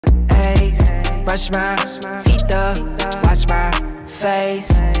Brush my teeth up, wash my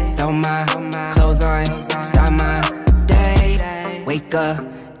face, throw my clothes on, start my day. Wake up,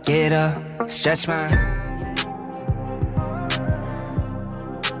 get up, stretch my.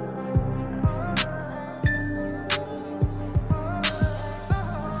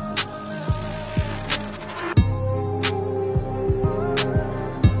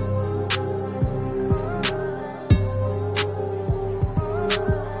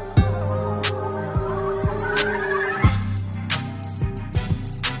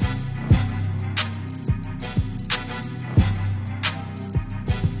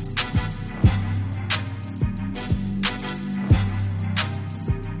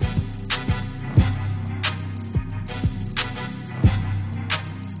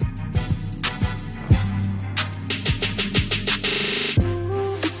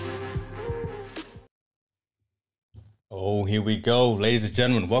 Oh, here we go. Ladies and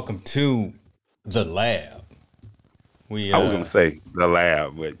gentlemen, welcome to the lab. I was going to say the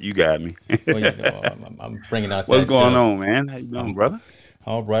lab, but you got me. Well, you know, I'm bringing out What's going on, man? How you doing, brother?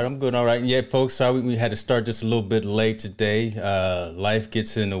 All right, I'm good. All right. Yeah, folks, sorry we had to start just a little bit late today. Life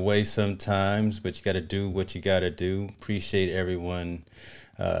gets in the way sometimes, but you got to do what you got to do. Appreciate everyone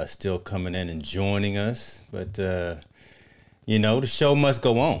still coming in and joining us. But, you know, the show must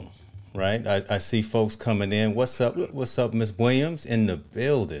go on. Right, I see folks coming in. What's up? What's up, Miss Williams in the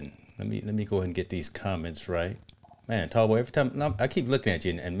building? Let me go ahead and get these comments right, man. Tallboy, every time I keep looking at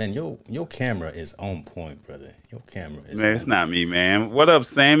you, and man, your camera is on point, brother. Your camera is. Man, it's not me, man. What up,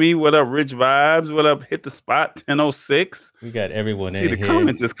 Sammy? What up, Rich Vibes? What up, Hit the Spot 1006? We got everyone in here. The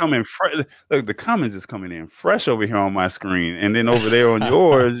comments is coming fresh. Look, the comments is coming in fresh over here on my screen, and then over there on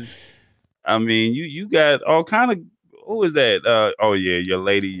yours. I mean, you got all kind of. Who is that? Oh yeah, your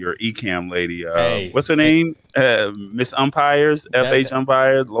lady, your Ecamm lady. Hey, what's her name? Miss Umpires, FH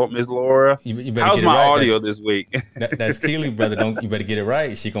Umpires, Miss Laura. You better How's get it my right. audio this week? That's Keely, brother. You better get it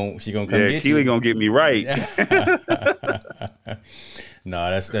right. She gonna come get Keely you. Gonna get me right.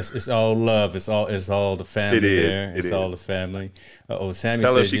 No, that's it's all love. It's all the family there. It's all the family. Sammy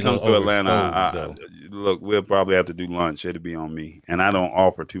Tell her says she comes to Atlanta. Look, we'll probably have to do lunch. It'll be on me, and I don't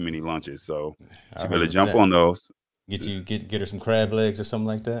offer too many lunches, so she better jump on those. Get her some crab legs or something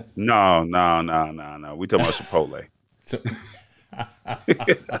like that. No. We talking about Chipotle.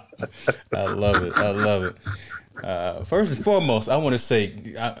 I love it. First and foremost, I want to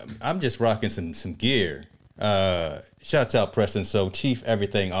say I'm just rocking some gear. Shouts out Preston. So Chief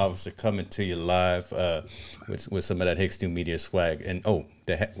Everything Officer coming to you live with some of that Hicks New Media swag. And here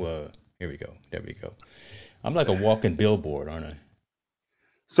we go. There we go. I'm like a walking billboard, aren't I?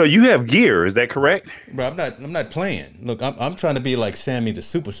 So you have gear, is that correct? Bro, I'm not playing. Look, I'm trying to be like Sammy the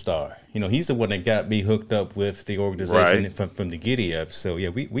Superstar. You know, he's the one that got me hooked up with the organization from the Giddy Up. So yeah,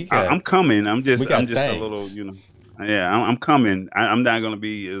 we got. I'm coming. I'm just things. A little, you know. Yeah, I'm coming. I'm not going to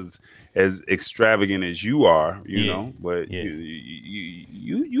be as extravagant as you are, you know. But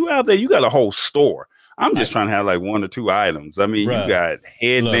you out there, you got a whole store. I'm just trying to have like 1 or 2 items. I mean, you got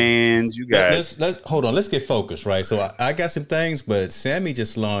headbands, you got. Let's hold on. Let's get focused, right? So I got some things, but Sammy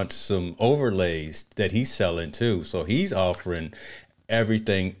just launched some overlays that he's selling too. So he's offering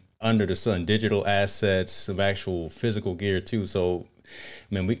everything under the sun, digital assets, some actual physical gear too. So,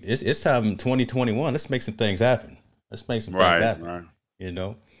 man, it's time 2021. Let's make some things happen. Let's make some things happen. Right. You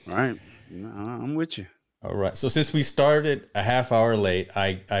know. Right. I'm with you. All right. So since we started a half hour late,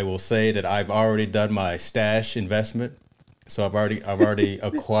 I will say that I've already done my stash investment. So I've already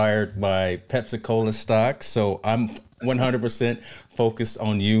acquired my Pepsi-Cola stock. So I'm 100% focused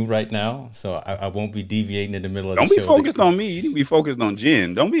on you right now. So I won't be deviating in the middle of the show. Don't be focused on me. You need to be focused on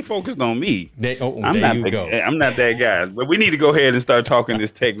Jen. Don't be focused on me. I'm not that guy. But we need to go ahead and start talking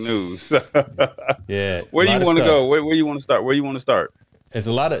this tech news. Yeah. Where do you want to go? Where you want to start? Where you want to start? There's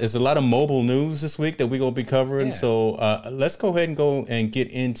a lot of mobile news this week that we're gonna be covering. Yeah. So let's go ahead and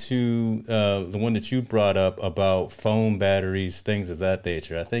get into the one that you brought up about phone batteries, things of that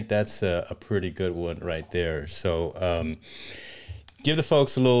nature. I think that's a pretty good one right there. So give the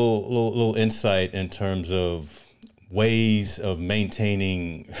folks a little insight in terms of ways of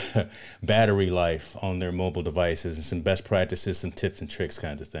maintaining battery life on their mobile devices and some best practices, some tips and tricks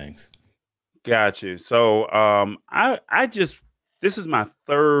kinds of things. Gotcha. So this is my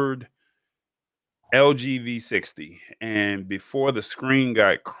third LG V60, and before the screen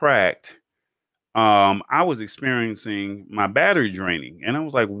got cracked, I was experiencing my battery draining, and I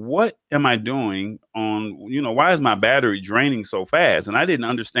was like, what am I doing why is my battery draining so fast? And I didn't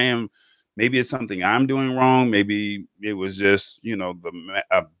understand. Maybe it's something I'm doing wrong. Maybe it was just,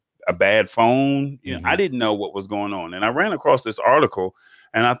 a bad phone. I didn't know what was going on. And I ran across this article,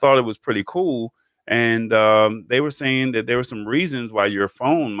 and I thought it was pretty cool. And they were saying that there were some reasons why your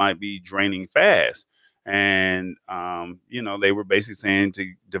phone might be draining fast. And, you know, they were basically saying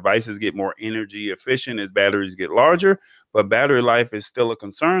devices get more energy efficient as batteries get larger, but battery life is still a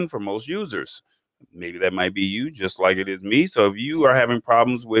concern for most users. Maybe that might be you, just like it is me. So if you are having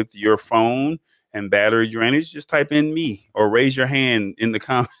problems with your phone and battery drainage, just type in me or raise your hand in the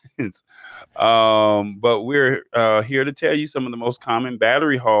comments. But we're here to tell you some of the most common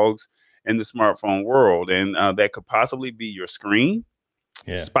battery hogs in the smartphone world. And that could possibly be your screen,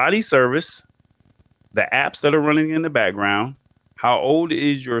 spotty service, the apps that are running in the background, how old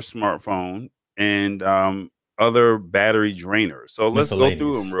is your smartphone, and other battery drainers. So let's go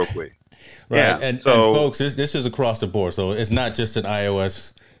through them real quick. Right. Yeah. And folks, this is across the board. So it's not just an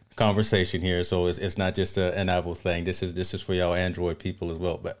iOS conversation here. So it's not just an Apple thing. This is for y'all Android people as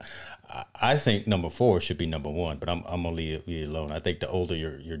well. But I think number 4 should be number 1, but I'm gonna leave you alone. I think the older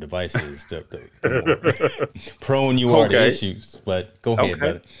your device is, the more prone you are to issues. But go ahead,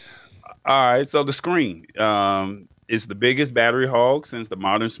 brother. All right. So the screen is the biggest battery hog since the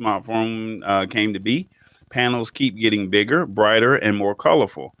modern smartphone came to be. Panels keep getting bigger, brighter, and more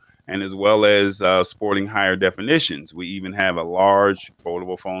colorful, and as well as sporting higher definitions. We even have a large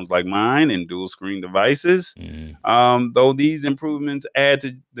foldable phones like mine and dual screen devices. Though these improvements add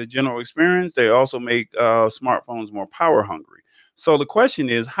to the general experience, they also make smartphones more power hungry. So the question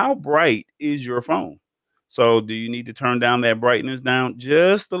is, how bright is your phone? So do you need to turn down that brightness down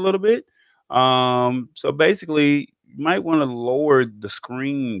just a little bit? So basically, you might want to lower the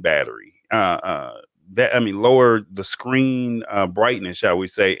screen battery. Lower the screen brightness, shall we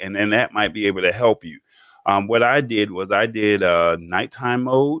say, and then that might be able to help you. What I did was I did nighttime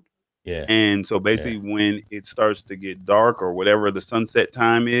mode. Yeah. And so basically when it starts to get dark or whatever the sunset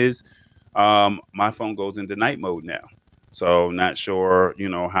time is, my phone goes into night mode now. So not sure, you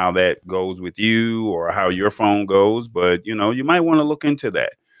know, how that goes with you or how your phone goes, but, you know, you might want to look into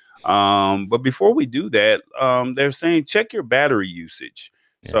that. But before we do that, they're saying check your battery usage.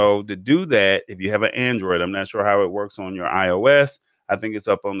 Yeah. So to do that, if you have an Android, I'm not sure how it works on your iOS. I think it's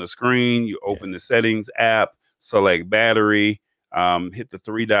up on the screen. You open the settings app, select battery, hit the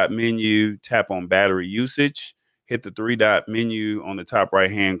 3-dot menu, tap on battery usage, hit the 3-dot menu on the top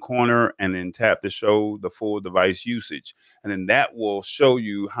right-hand corner, and then tap to show the full device usage. And then that will show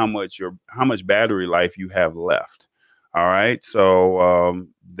you how much battery life you have left. All right. So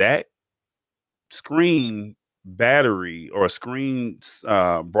that screen battery or screen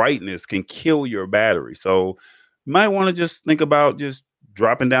brightness can kill your battery. So you might want to just think about just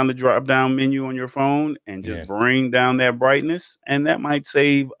dropping down the drop down menu on your phone and just bring down that brightness, and that might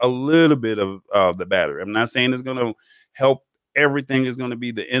save a little bit of the battery. I'm not saying it's going to help, everything is going to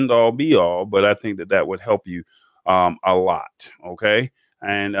be the end all be all, but I think that would help you a lot. Okay.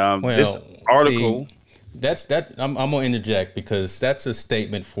 And this article, I'm gonna interject because that's a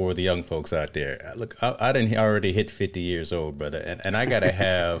statement for the young folks out there. Look, I didn't already hit 50 years old, brother, and I gotta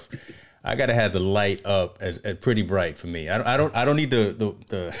have the light up as pretty bright for me. I don't need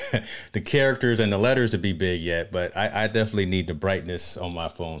the characters and the letters to be big yet, but I definitely need the brightness on my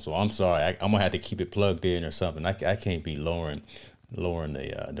phone. So I'm sorry, I'm gonna have to keep it plugged in or something. I can't be lowering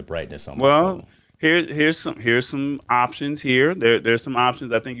the brightness on my phone. Here's some options here. There's some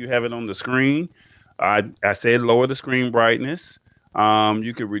options. I think you have it on the screen. I said lower the screen brightness.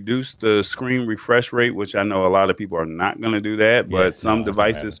 You could reduce the screen refresh rate, which I know a lot of people are not going to do that, but some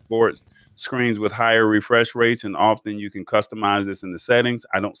devices sport screens with higher refresh rates, and often you can customize this in the settings.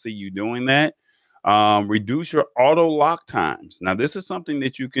 I don't see you doing that. Reduce your auto lock times. Now, this is something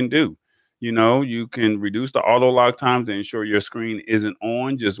that you can do. You know, you can reduce the auto lock times to ensure your screen isn't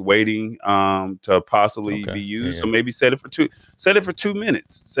on, just waiting to possibly be used. So maybe set it for 2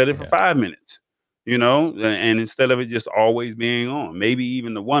 minutes, set it for 5 minutes. You know, and instead of it just always being on, maybe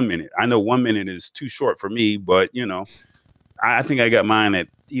even the 1 minute. I know 1 minute is too short for me, but you know, I think I got mine at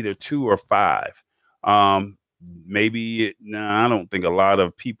either 2 or 5. Maybe I don't think a lot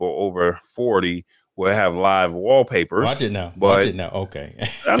of people over 40 will have live wallpapers. Watch it now. Watch it now. Okay.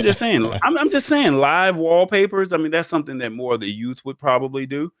 I'm just saying. I'm just saying live wallpapers. I mean, that's something that more of the youth would probably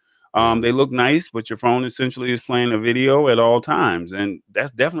do. They look nice, but your phone essentially is playing a video at all times, and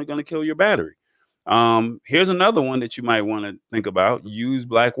that's definitely going to kill your battery. Here's another one that you might want to think about. Use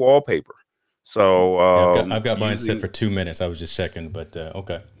black wallpaper. So I've got mine set for 2 minutes. I was just checking, but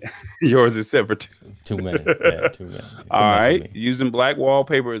okay. Yours is set for 2 minutes. Yeah, 2 minutes. All right. Using black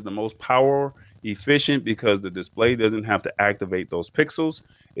wallpaper is the most power efficient because the display doesn't have to activate those pixels.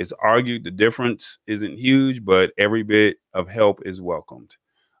 It's argued the difference isn't huge, but every bit of help is welcomed.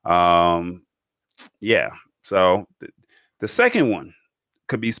 Yeah. So the second one,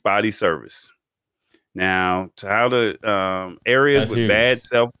 could be spotty service. Now, to how the areas That's with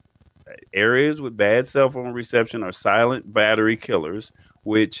huge. areas with bad cell phone reception are silent battery killers,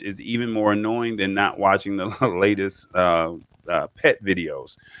 which is even more annoying than not watching the latest pet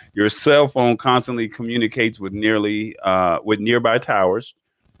videos. Your cell phone constantly communicates with nearby towers,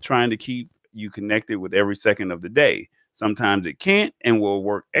 trying to keep you connected with every second of the day. Sometimes it can't and will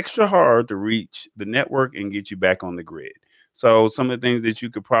work extra hard to reach the network and get you back on the grid. So some of the things that you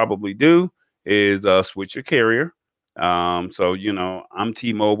could probably do is switch your carrier. So I'm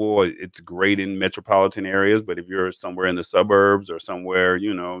T-Mobile. It's great in metropolitan areas, but if you're somewhere in the suburbs or somewhere,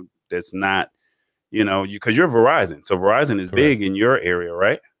 that's not, because you're Verizon. So Verizon is Correct. big in your area,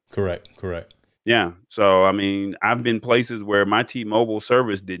 right? Correct. Yeah. So I mean, I've been places where my T-Mobile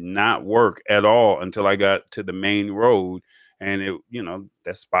service did not work at all until I got to the main road, and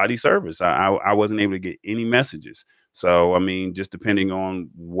that's spotty service. I wasn't able to get any messages. So I mean, just depending on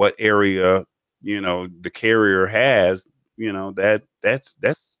what area the carrier has,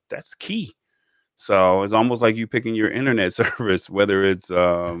 that's key. So it's almost like you picking your internet service, whether it's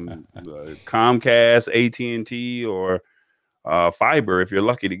Comcast, AT&T, or fiber, if you're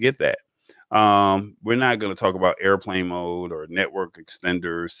lucky to get that. We're not going to talk about airplane mode or network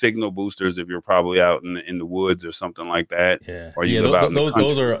extenders, signal boosters if you're probably out in the woods or something like that. Yeah, or you live out in the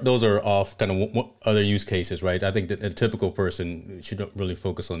country. Those are off kind of other use cases, right? I think that a typical person should really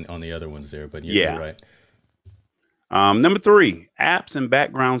focus on the other ones there, but you're right. Number 3, apps and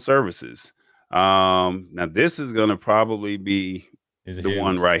background services. Now this is going to probably be the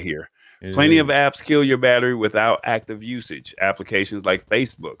one right here. Plenty of apps kill your battery without active usage. Applications like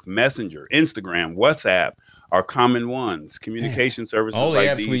Facebook, Messenger, Instagram, WhatsApp are common ones. Communication services all the like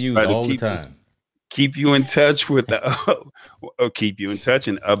apps these we use all the time. Keep you in touch with keep you in touch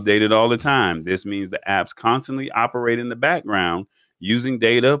and updated all the time. This means the apps constantly operate in the background, using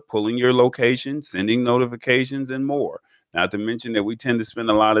data, pulling your location, sending notifications, and more. Not to mention that we tend to spend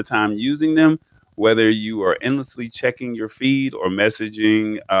a lot of time using them, whether you are endlessly checking your feed or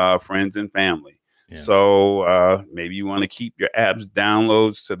messaging friends and family. Yeah. So maybe you want to keep your apps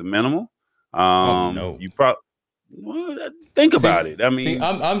downloads to the minimal. No. You probably think about it. I mean,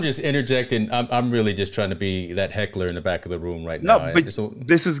 I'm just interjecting. I'm really just trying to be that heckler in the back of the room right now. No, but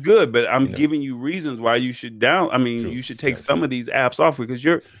this is good. But I'm giving you reasons why you should you should take some of these apps off, because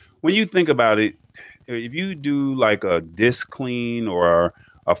when you think about it, if you do like a disk clean or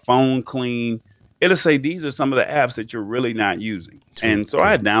a phone clean, it'll say these are some of the apps that you're really not using. And so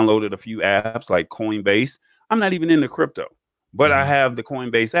I downloaded a few apps like Coinbase. I'm not even into crypto, but I have the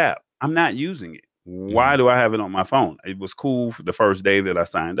Coinbase app. I'm not using it. Why do I have it on my phone? It was cool for the first day that I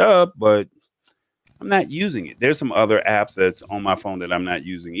signed up, but I'm not using it. There's some other apps that's on my phone that I'm not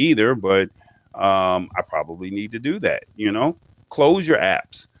using either, but I probably need to do that. Close your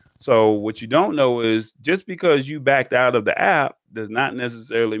apps. So what you don't know is just because you backed out of the app does not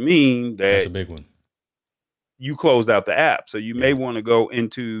necessarily mean that that's a big one. You closed out the app. So you may want to go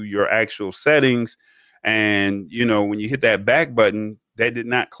into your actual settings, and when you hit that back button, that did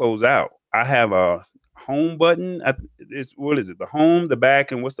not close out. I have a home button. What is it? The home, the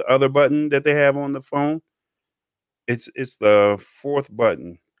back, and what's the other button that they have on the phone? It's the fourth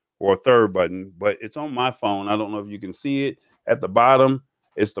button or third button, but it's on my phone. I don't know if you can see it at the bottom.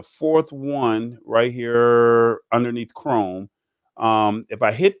 It's the fourth one right here underneath Chrome. If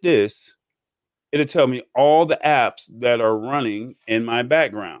I hit this, it'll tell me all the apps that are running in my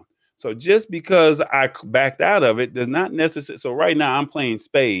background. So just because I backed out of it does not necessarily. So right now I'm playing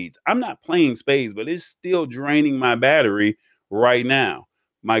spades. I'm not playing spades, but it's still draining my battery right now.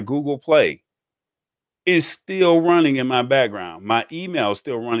 My Google Play is still running in my background. My email is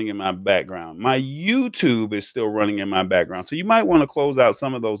still running in my background. My YouTube is still running in my background. So you might want to close out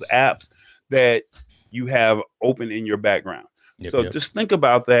some of those apps that you have open in your background. Just think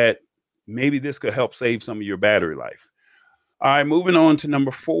about that. Maybe this could help save some of your battery life. All right, moving on to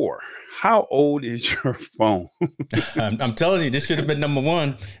number 4. How old is your phone? I'm telling you, this should have been number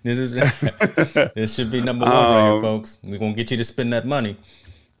 1. This should be number 1 right here, folks. We're going to get you to spend that money.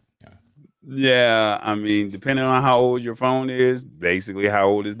 Yeah, I mean, depending on how old your phone is, basically how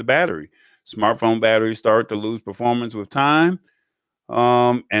old is the battery. Smartphone batteries start to lose performance with time,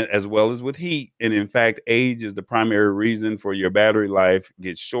 and as well as with heat. And in fact, age is the primary reason for your battery life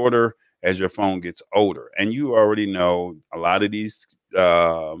gets shorter as your phone gets older. And you already know a lot of these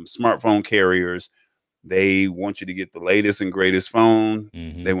smartphone carriers, they want you to get the latest and greatest phone.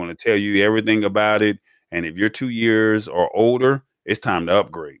 They want to tell you everything about it. And if you're 2 years or older, it's time to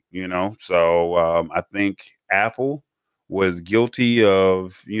upgrade, So I think Apple was guilty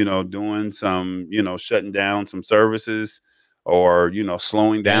of, doing some, shutting down some services or, you know,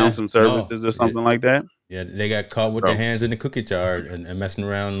 slowing down Yeah, some no, services or something like that. yeah, they got caught with their So hands in the cookie jar and messing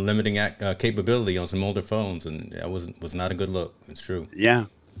around, limiting capability on some older phones, and that was not a good look. It's true. yeah.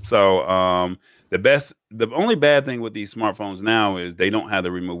 So the only bad thing with these smartphones now is they don't have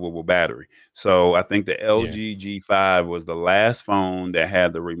the removable battery. So I think the Yeah, LG G5 was the last phone that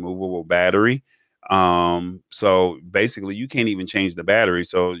had the removable battery. So basically you can't even change the battery.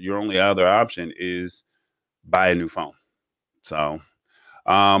 So your only other option is buy a new phone. So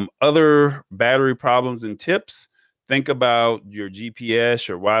other battery problems and tips: think about your GPS,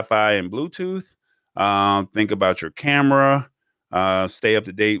 your Wi-Fi, and Bluetooth. Think about your camera. Stay up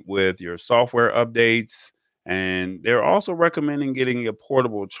to date with your software updates. And they're also recommending getting a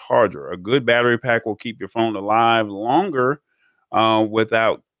portable charger. A good battery pack will keep your phone alive longer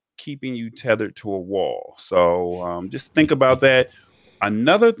without keeping you tethered to a wall. So just think about that.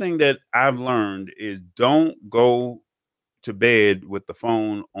 Another thing that I've learned is don't go to bed with the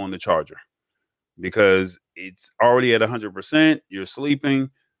phone on the charger because it's already at 100%. You're sleeping.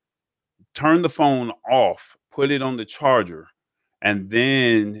 Turn the phone off, put it on the charger, and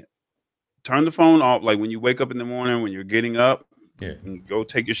then turn the phone off. Like when you wake up in the morning, when you're getting up, yeah. and go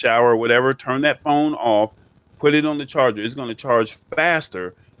take your shower or whatever, turn that phone off, put it on the charger. It's going to charge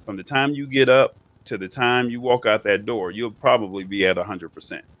faster from the time you get up to the time you walk out that door. You'll probably be at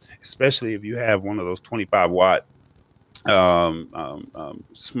 100%, especially if you have one of those 25-watt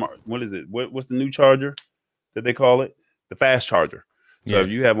smart, what is it, what's the new charger that they call it, the fast charger. So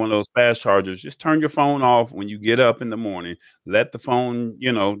if you Yes. have one of those fast chargers, just turn your phone off when you get up in the morning. Let the phone,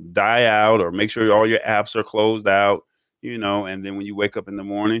 you know, die out, or make sure all your apps are closed out, you know, and then when you wake up in the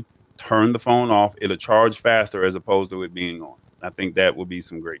morning, turn the phone off. It'll charge faster as opposed to it being on. I think that would be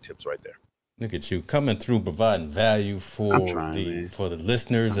some great tips right there. Look at you coming through, providing value I'm for trying, man. the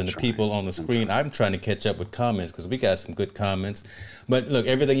listeners I'm and the trying. people on the I'm screen. trying. I'm trying to catch up with comments because we got some good comments. But look,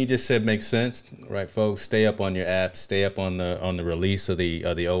 everything you just said makes sense, right, folks? Stay up on your apps. Stay up on the release of the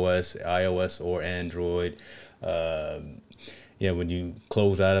OS, iOS or Android. Yeah, when you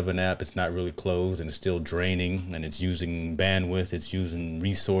close out of an app, it's not really closed and it's still draining and it's using bandwidth, it's using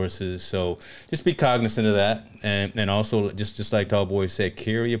resources. So just be cognizant of that. And also, just like Tallboy said,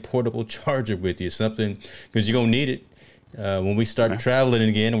 carry a portable charger with you, something, because you're going to need it. When we start traveling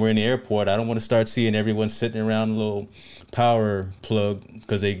again and we're in the airport, I don't want to start seeing everyone sitting around a little power plug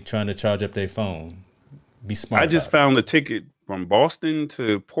because they trying to charge up their phone. Be smart I about just it. found a ticket from Boston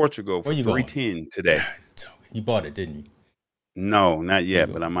to Portugal Where for you going? 310 today. You bought it, didn't you? No, not Where you yet,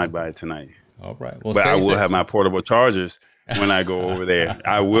 but going? I might buy Okay. it tonight. All right. Well, But I say will have six. my portable chargers when I go over there.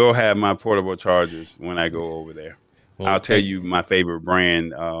 I will have my portable chargers when I go over there. Well, I'll tell you my favorite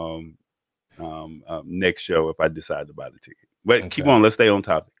brand next show if I decide to buy the ticket. But keep okay. on. Let's stay on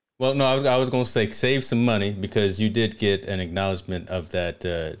topic. Well, no, I was going to say save some money because you did get an acknowledgement of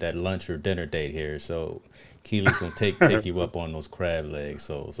that lunch or dinner date here. So Keely's going to take you up on those crab legs.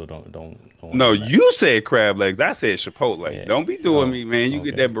 So don't worry No, about it. you said crab legs. I said Chipotle. Yeah. Don't be doing Oh, me, man. You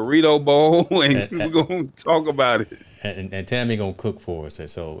get okay. that burrito bowl, and And, we're gonna talk about it. and Tammy gonna cook for us,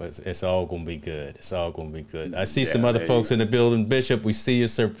 so it's all gonna be good. It's all gonna be good. I see some Yeah, other there you folks go. in the building. Bishop, we see you,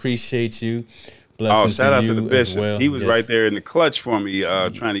 sir. Appreciate you. Oh, Blessings to shout out to the you as bishop. well. He was right Yes. there in the clutch for me,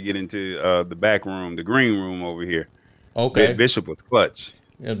 trying to get into the back room, the green room over here. Okay. Bishop was clutch.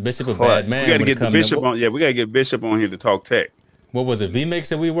 Yeah, Bishop a Clutch. bad We man got to when it get the comes to bishop on. Yeah, we got to get Bishop on here to talk tech. what was it? VMix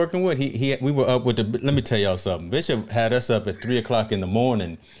that we working with? We were up with the. Let me tell y'all something. Bishop had us up at 3:00 in the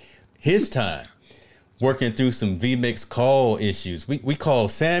morning, his time, working through some VMix call issues. We called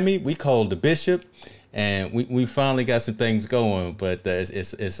Sammy, we called the Bishop, and we finally got some things going. But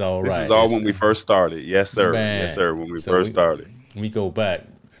it's all This is right. all It's when we first started. Yes, sir. Yes, man. sir. When we So first started. we go back.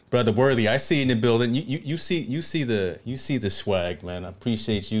 Brother Worthy, I see you in the building. You see the swag, man. I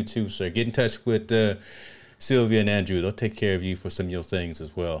appreciate you too, sir. Get in touch with Sylvia and Andrew. They'll take care of you for some of your things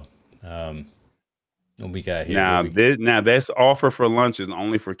as well. What we got here? Now, this offer for lunch is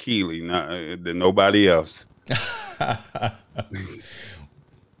only for Keely, not nobody else.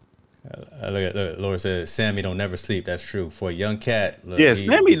 Look, Laura says Sammy don't never sleep. That's true. For a young cat, look, Yeah,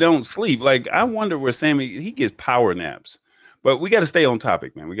 Sammy don't sleep. Like, I wonder where Sammy, he gets power naps. But we got to stay on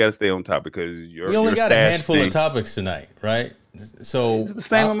topic, man. We got to stay on topic because we only your got a stash handful thing, of topics tonight, right? So it's the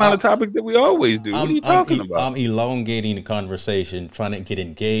same amount of topics that we always do. What are you talking about? I'm elongating the conversation, trying to get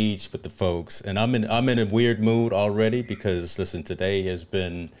engaged with the folks, and I'm in a weird mood already because listen, today has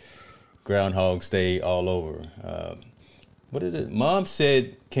been Groundhog's Day all over. What is it? Mom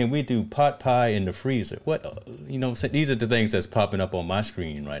said, "Can we do pot pie in the freezer?" What these are the things that's popping up on my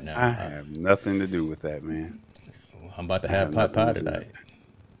screen right now. I have nothing to do with that, man. I'm about to I have have pot nothing pie to do with tonight.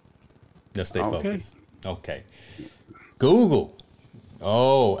 Let's stay Okay. focused. Okay. Google.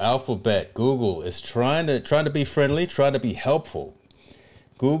 Oh, Alphabet. Google is trying to be friendly, trying to be helpful.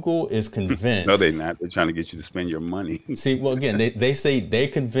 Google is convinced. No, they're not. They're trying to get you to spend your money. See, well, again, they say they're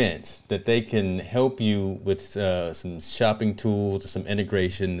convinced that they can help you with some shopping tools, some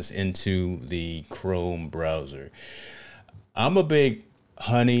integrations into the Chrome browser. I'm a big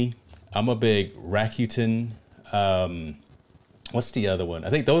Honey. I'm a big Rakuten. What's the other one? I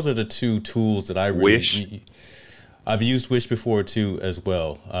think those are the two tools that I really... Wish. I've used Wish before too, as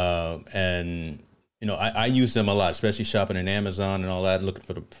well. And you know, I use them a lot, especially shopping in Amazon and all that, looking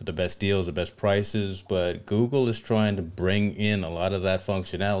for the best deals, the best prices. But Google is trying to bring in a lot of that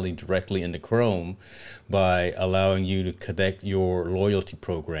functionality directly into Chrome by allowing you to connect your loyalty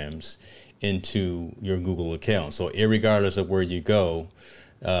programs into your Google account. So irregardless of where you go,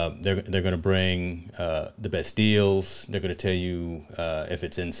 they're going to bring the best deals. They're going to tell you if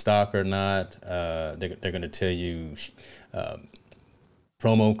it's in stock or not. They're going to tell you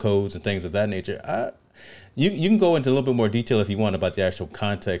promo codes and things of that nature. You can go into a little bit more detail if you want about the actual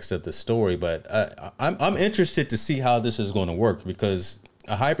context of the story, but I'm interested to see how this is going to work, because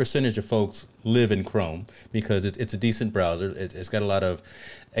a high percentage of folks live in Chrome because it's a decent browser. It's got a lot of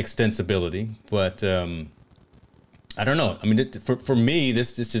extensibility, but I don't know. I mean, for me,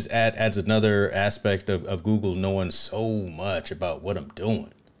 this just adds another aspect of Google knowing so much about what I'm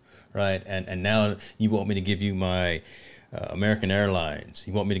doing, right? And now you want me to give you my American Airlines.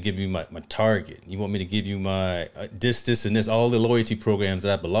 You want me to give you my Target. You want me to give you my this, and this, all the loyalty programs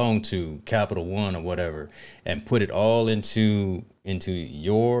that I belong to, Capital One or whatever, and put it all into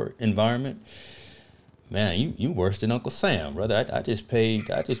your environment. Man, you worse than Uncle Sam, brother. I just paid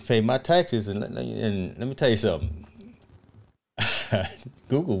my taxes, and let me tell you something.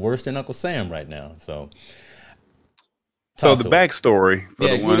 Google worse than Uncle Sam right now. So the backstory for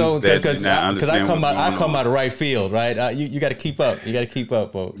the ones that because I come out of right field, right? You got to keep up. You got to keep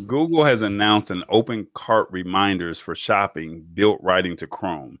up, folks. Google has announced an open cart reminders for shopping built right into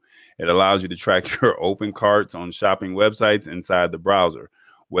Chrome. It allows you to track your open carts on shopping websites inside the browser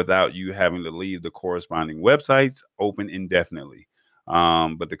without you having to leave the corresponding websites open indefinitely.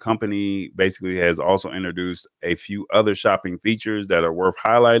 But the company basically has also introduced a few other shopping features that are worth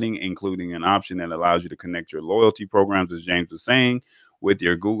highlighting, including an option that allows you to connect your loyalty programs, as James was saying, with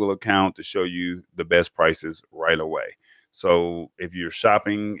your Google account to show you the best prices right away. So if you're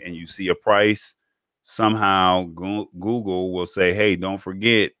shopping and you see a price, somehow Google will say, hey, don't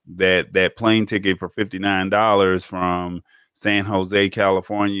forget that plane ticket for $59 from San Jose,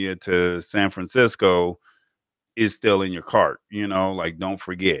 California to San Francisco is still in your cart, like, don't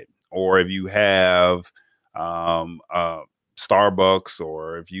forget. Or if you have Starbucks,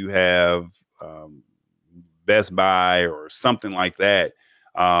 or if you have Best Buy or something like that,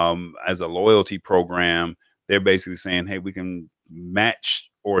 as a loyalty program, they're basically saying, hey, we can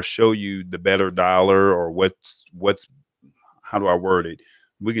match or show you the better dollar, or what's how do I word it?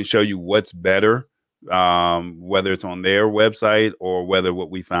 We can show you what's better, whether it's on their website or whether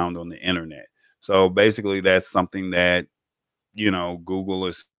what we found on the internet. So basically, that's something that, Google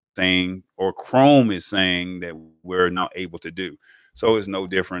is saying, or Chrome is saying, that we're not able to do. So it's no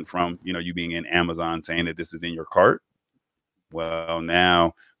different from, you being in Amazon saying that this is in your cart. Well,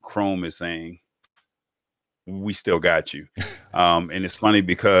 now Chrome is saying, we still got you. And it's funny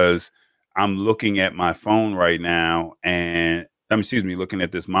because I'm looking at my phone right now, and looking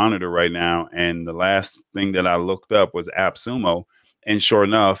at this monitor right now. And the last thing that I looked up was AppSumo. And sure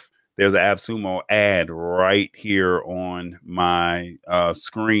enough, there's an AppSumo ad right here on my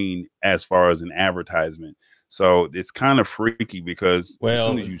screen as far as an advertisement. So it's kind of freaky because as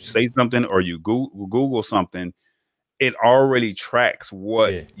soon as you say something or you Google something, it already tracks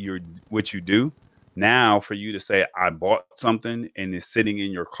what you do. Now for you to say, I bought something and it's sitting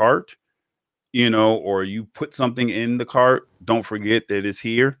in your cart, or you put something in the cart, don't forget that it's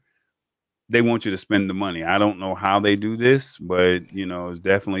here. They want you to spend the money. I don't know how they do this, but it's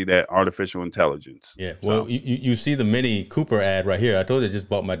definitely that artificial intelligence. Yeah. Well, you see the Mini Cooper ad right here. I told you I just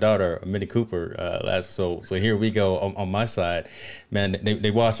bought my daughter a Mini Cooper so here we go on my side, man. They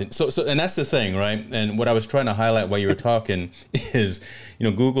watch it. So and that's the thing, right? And what I was trying to highlight while you were talking is,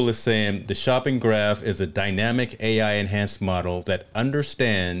 Google is saying the shopping graph is a dynamic AI enhanced model that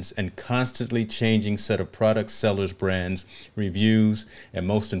understands and constantly changing set of products, sellers, brands, reviews, and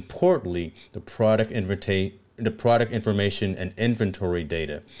most importantly, the product information and inventory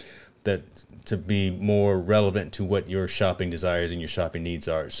data that to be more relevant to what your shopping desires and your shopping needs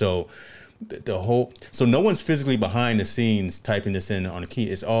are. So so no one's physically behind the scenes typing this in on a key.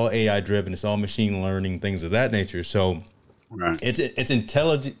 It's all AI driven. It's all machine learning, things of that nature. So right. It's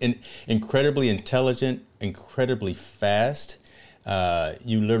intelligent and incredibly intelligent incredibly fast.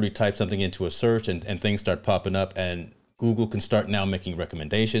 You literally type something into a search and things start popping up, and Google can start now making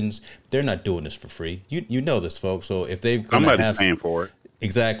recommendations. They're not doing this for free. You know this, folks. So if they're going to Somebody's have paying for it.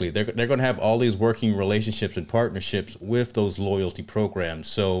 exactly, they're going to have all these working relationships and partnerships with those loyalty programs.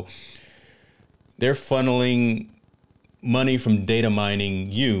 So they're funneling money from data mining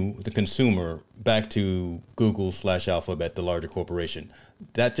you, the consumer, back to Google/Alphabet, the larger corporation.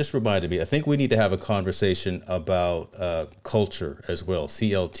 That just reminded me, I think we need to have a conversation about culture as well,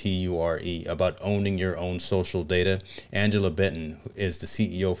 CLTURE, about owning your own social data. Angela Benton is the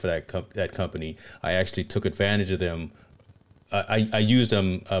CEO for that company. I actually took advantage of them. I used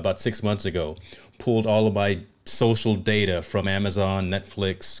them about 6 months ago, pulled all of my social data from Amazon,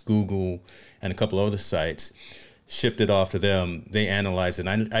 Netflix, Google, and a couple other sites, shipped it off to them. They analyzed it.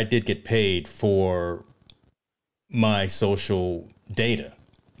 And I did get paid for my social data.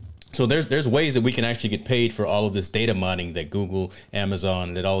 So there's ways that we can actually get paid for all of this data mining that Google,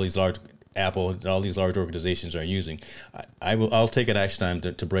 Amazon, that all these large Apple, that all these large organizations are using. I'll take an action time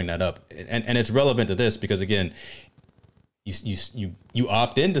to bring that up, and it's relevant to this because again, you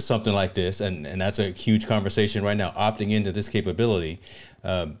opt into something like this, and that's a huge conversation right now. Opting into this capability.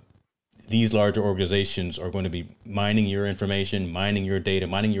 These larger organizations are going to be mining your information, mining your data,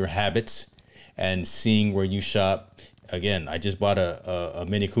 mining your habits, and seeing where you shop. Again, I just bought a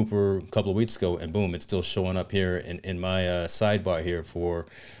Mini Cooper a couple of weeks ago, and boom, it's still showing up here in my sidebar here for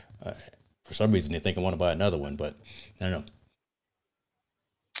some reason they think I want to buy another one, but I don't know.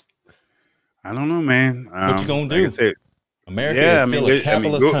 I don't know, man. What you gonna do? Like I said, America yeah, is still a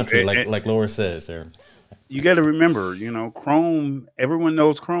capitalist country, like Laura says there. You got to remember, Chrome, everyone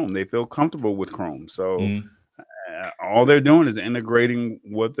knows Chrome. They feel comfortable with Chrome. So all they're doing is integrating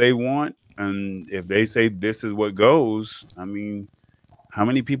what they want. And if they say this is what goes, I mean, how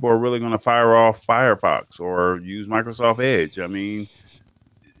many people are really going to fire off Firefox or use Microsoft Edge? I mean,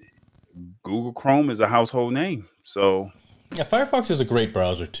 Google Chrome is a household name. So yeah, Firefox is a great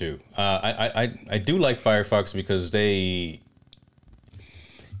browser too. I do like Firefox because they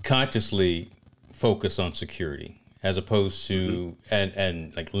consciously focus on security as opposed to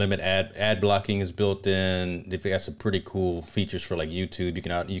and like limit ad blocking is built in. They've got some pretty cool features for like YouTube.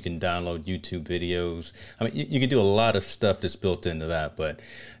 You can download YouTube videos. I mean, you can do a lot of stuff that's built into that. But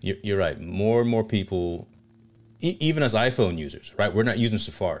you're right. More and more people, even as iPhone users, right? We're not using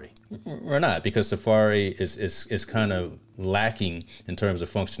Safari. We're not, because Safari is kind of lacking in terms of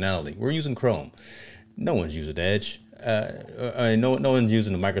functionality. We're using Chrome. No one's using Edge. No one's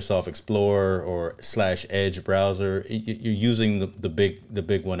using the Microsoft Explorer or /Edge browser. You're using the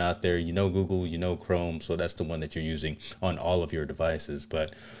big one out there. Google, Chrome, so that's the one that you're using on all of your devices.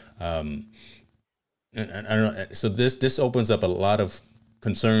 But and I don't know. So this opens up a lot of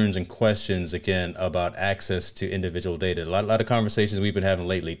concerns and questions again about access to individual data. A lot of conversations we've been having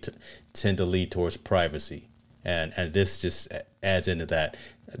lately tend to lead towards privacy, and this just adds into that.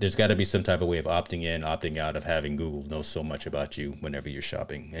 There's got to be some type of way of opting in, opting out of having Google know so much about you whenever you're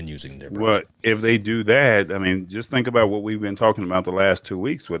shopping and using their browser. Well, if they do that, I mean, just think about what we've been talking about the last 2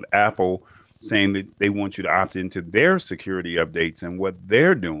 weeks with Apple saying that they want you to opt into their security updates and what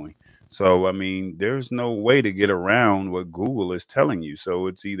they're doing. So, I mean, there's no way to get around what Google is telling you. So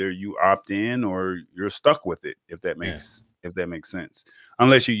it's either you opt in or you're stuck with it, if that makes sense.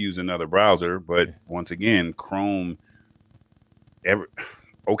 Unless you use another browser. But once again, Chrome,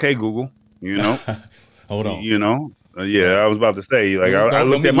 okay, Google, Hold on. I was about to say, like, I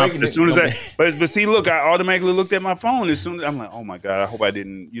looked at my as soon as but see, look, I automatically looked at my phone as soon as I'm like, oh my God, I hope I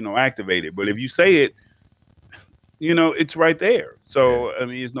didn't, activate it. But if you say it, it's right there. So, I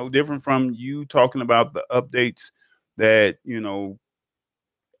mean, it's no different from you talking about the updates that,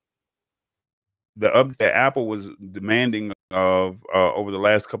 the updates that Apple was demanding of over the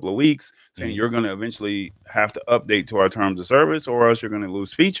last couple of weeks, saying you're going to eventually have to update to our terms of service or else you're going to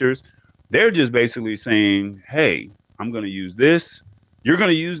lose features. They're just basically saying, hey, I'm going to use this. You're going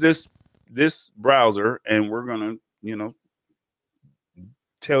to use this browser, and we're going to,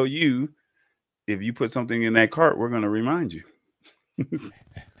 tell you if you put something in that cart, we're going to remind you.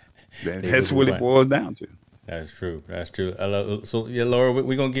 That's what it boils down to. That's true. That's true. So yeah, Laura,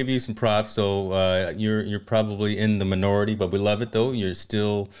 we're gonna give you some props. So you're probably in the minority, but we love it though. You're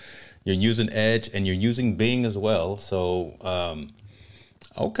using Edge and you're using Bing as well. So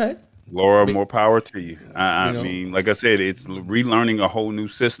okay, Laura, more power to you. I mean, like I said, it's relearning a whole new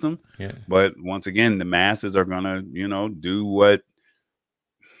system. Yeah. But once again, the masses are gonna, do what.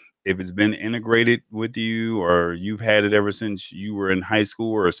 If it's been integrated with you or you've had it ever since you were in high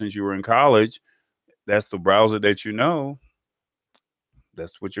school or since you were in college, that's the browser that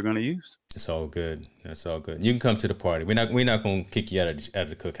that's what you're going to use. It's all good. That's all good. You can come to the party. We're not gonna kick you out of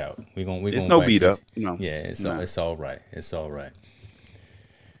the cookout. We're It's gonna no invite beat you. up. No. Yeah, No. it's all right. It's all right.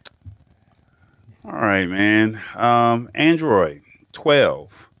 All right, man. Android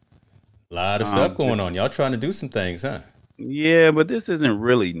 12. A lot of stuff This, going on. Y'all trying to do some things, huh? yeah, but this isn't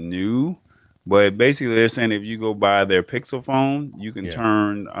really new. But basically, they're saying if you go buy their Pixel phone, you can Yeah.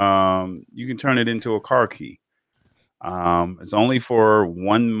 turn it into a car key. It's only for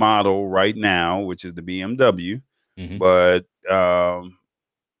one model right now, which is the BMW. Mm-hmm. But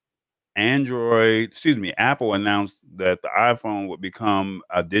Apple announced that the iPhone would become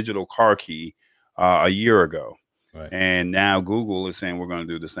a digital car key a year ago. Right. And now Google is saying we're going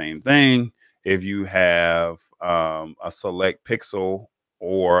to do the same thing. If you have a select Pixel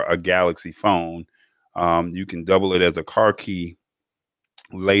or a Galaxy phone, you can double it as a car key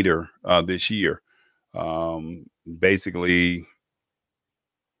later this year. Basically,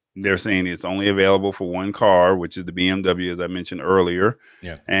 they're saying it's only available for one car, which is the BMW, as I mentioned earlier.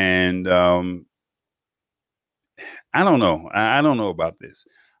 Yeah. And I don't know. I don't know about this.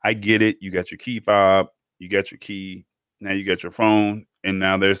 I get it. You got your key fob, you got your key, now you got your phone, and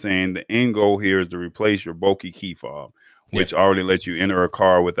now they're saying the end goal here is to replace your bulky key fob, which already lets you enter a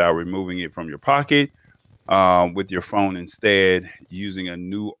car without removing it from your pocket, with your phone instead, using a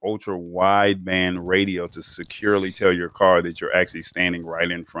new ultra wideband radio to securely tell your car that you're actually standing right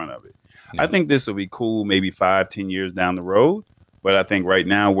in front of it. Yeah. I think this will be cool maybe 5-10 years down the road. But I think right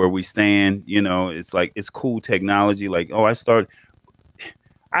now where we stand, it's like, it's cool technology. Like,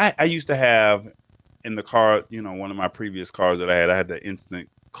 I used to have in the car, one of my previous cars that I had the instant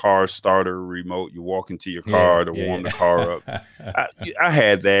car starter remote. You walk into your car to warm the car up. I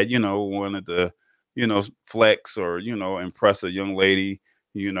had that, wanted to, flex or, impress a young lady,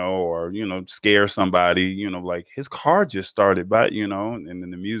 or, scare somebody, like his car just started by, and then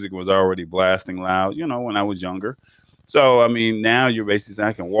the music was already blasting loud, when I was younger. So, I mean, now you're basically saying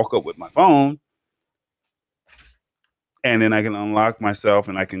I can walk up with my phone and then I can unlock myself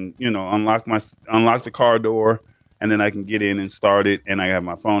and I can, unlock the car door and then I can get in and start it and I have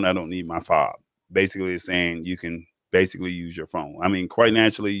my phone. I don't need my fob. Basically, it's saying you can basically use your phone. I mean, quite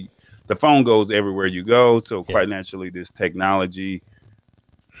naturally, the phone goes everywhere you go. So quite naturally, this technology,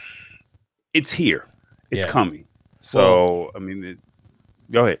 it's here. It's coming. So, I mean,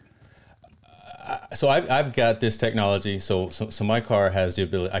 go ahead. So I've got this technology. So my car has the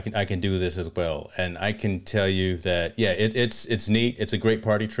ability. I can do this as well, and I can tell you that it's neat. It's a great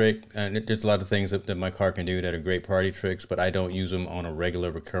party trick, and there's a lot of things that my car can do that are great party tricks. But I don't use them on a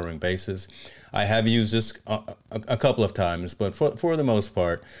regular, recurring basis. I have used this a couple of times, but for the most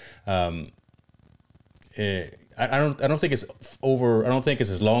part, I don't think it's over. I don't think it's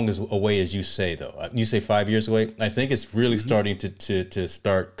as long as away as you say, though. You say 5 years away. I think it's really starting to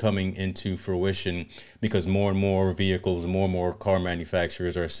start coming into fruition because more and more vehicles, more and more car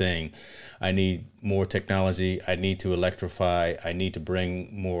manufacturers are saying, I need more technology. I need to electrify. I need to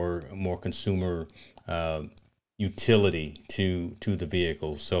bring more consumer utility to the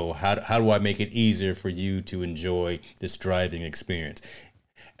vehicle. So how do I make it easier for you to enjoy this driving experience?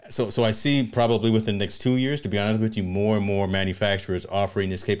 So I see probably within the next 2 years, to be honest with you, more and more manufacturers offering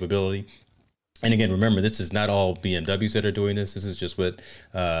this capability. And again, remember, this is not all BMWs that are doing this. This is just what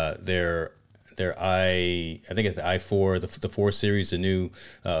their I think it's the i4, the 4 Series, the new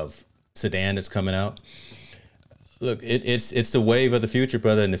sedan that's coming out. Look, it's the wave of the future,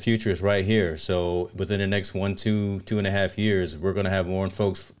 brother, and the future is right here. So within the next 2.5 years, we're going to have more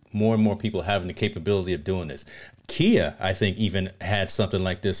and more people having the capability of doing this. Kia, I think, even had something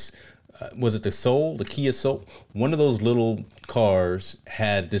like this. Was it the Kia Soul? One of those little cars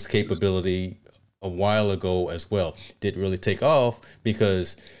had this capability a while ago as well. Didn't really take off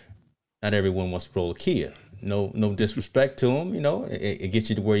because not everyone wants to roll a Kia. No disrespect to them, it gets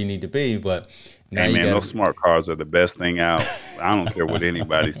you to where you need to be, but now hey man, those smart cars are the best thing out. I don't care what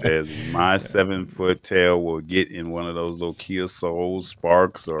anybody says. My 7-foot tail will get in one of those little Kia Souls,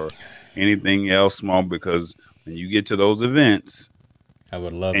 Sparks, or anything else small, because when you get to those events, I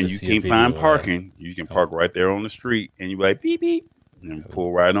would love and to you see can't find parking, you can park right there on the street, and you be like beep beep, and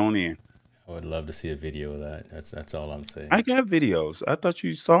pull right on in. I would love to see a video of that. That's all I'm saying. I got videos. I thought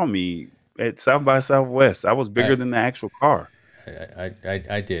you saw me at South by Southwest. I was bigger than the actual car.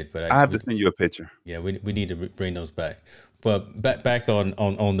 I did, but I have to send you a picture. Yeah, we need to bring those back. But back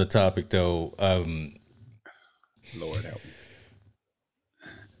on the topic though. Lord help me.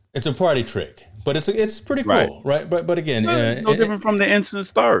 It's a party trick, but it's pretty cool, right? But again, it's no different from the instant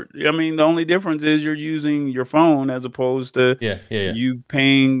start. I mean, the only difference is you're using your phone as opposed to you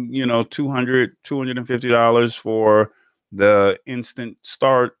paying $250 for the instant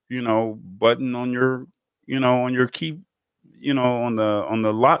start, button on your, on your key, on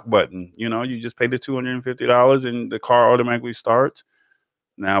the lock button. You just pay the $250 and the car automatically starts.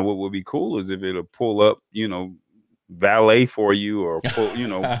 Now, what would be cool is if it'll pull up, valet for you, or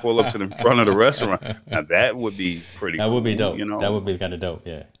pull up to the front of the restaurant. Now that would be pretty That cool. would be dope. That would be kind of dope.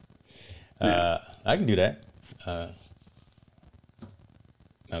 Yeah. I can do that.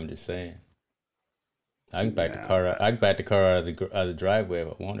 I'm just saying. I can back the car out. I can back the car out of the driveway if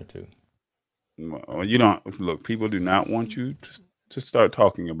I wanted to. Well, you don't look. People do not want you to start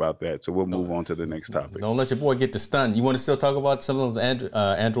talking about that. So we'll move on to the next topic. Don't let your boy get the stun. You want to still talk about some of the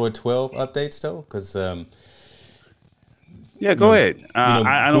Android 12 updates though, because yeah, go ahead.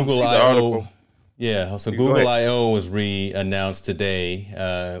 I don't see the article. Yeah, so Google I/O was re-announced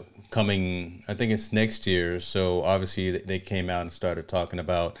today. Coming, I think it's next year. So obviously they came out and started talking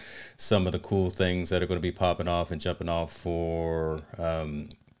about some of the cool things that are going to be popping off and jumping off for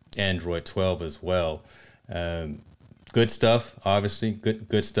Android 12 as well. Good stuff, obviously.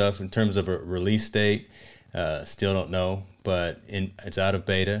 Good stuff in terms of a release date. Still don't know, but it's out of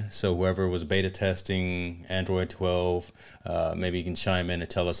beta. So whoever was beta testing Android 12, maybe you can chime in and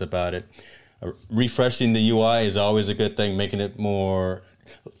tell us about it. Refreshing the UI is always a good thing, making it more.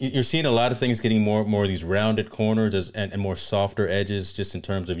 You're seeing a lot of things getting more of these rounded corners and more softer edges, just in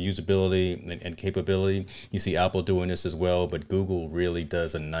terms of usability and capability. You see Apple doing this as well, but Google really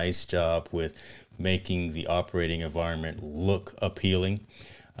does a nice job with making the operating environment look appealing.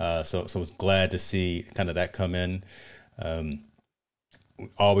 So I was glad to see kind of that come in.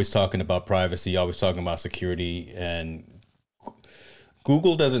 Always talking about privacy, always talking about security, and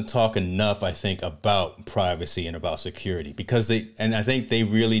Google doesn't talk enough, I think, about privacy and about security, because I think they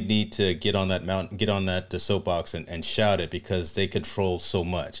really need to get on that mountain, get on that soapbox and shout it, because they control so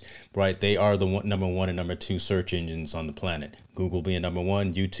much, right? They are the number one and number two search engines on the planet. Google being number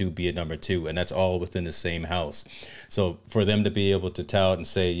one, YouTube being number two, and that's all within the same house. So for them to be able to tout and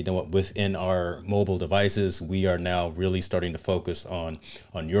say, you know what, within our mobile devices, we are now really starting to focus on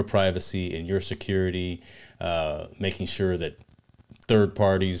your privacy and your security, making sure that third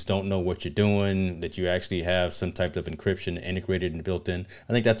parties don't know what you're doing, that you actually have some type of encryption integrated and built in.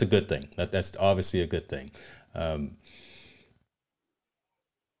 I think that's a good thing. That's obviously a good thing.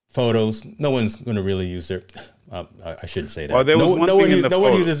 Photos, no one's going to really use their. I shouldn't say that. Well, no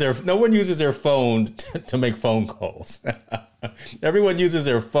one uses their phone to make phone calls. Everyone uses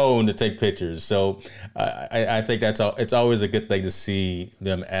their phone to take pictures. So I think it's always a good thing to see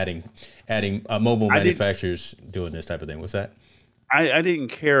them adding mobile manufacturers doing this type of thing. What's that? I didn't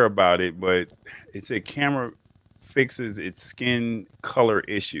care about it, but it said camera fixes its skin color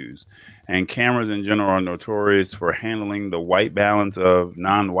issues. And cameras in general are notorious for handling the white balance of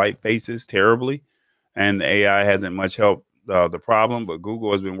non-white faces terribly. And the AI hasn't much helped the problem, but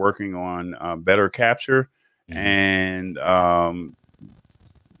Google has been working on better capture and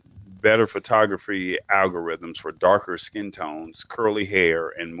better photography algorithms for darker skin tones, curly hair,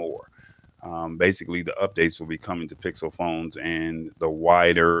 and more. Basically, the updates will be coming to Pixel phones and the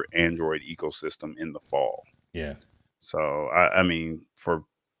wider Android ecosystem in the fall. Yeah. So, I mean, for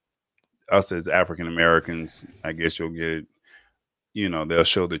us as African Americans, I guess you'll get, they'll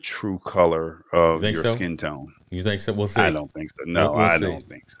show the true color of your skin tone. You think so? We'll see. I don't think so. No, I don't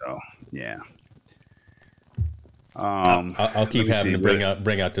think so. Yeah. I'll keep having to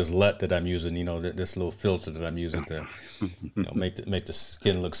bring out this LUT that I'm using, this little filter that I'm using to make the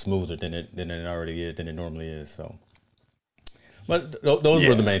skin look smoother than it normally is. So, but those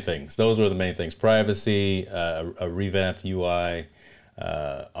were the main things. Those were the main things: privacy, a revamped UI,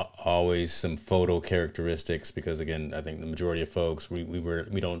 always some photo characteristics. Because again, I think the majority of folks we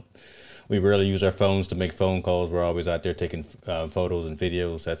rarely use our phones to make phone calls. We're always out there taking photos and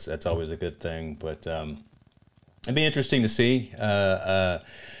videos. That's always a good thing. But it'd be interesting to see.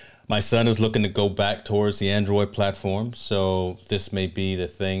 My son is looking to go back towards the Android platform, so this may be the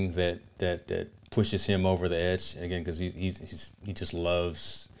thing that pushes him over the edge again, because he just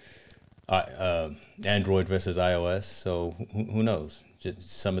loves Android versus iOS. So who knows?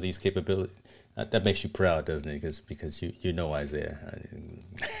 Just some of these capabilities that makes you proud, doesn't it? Because you know Isaiah.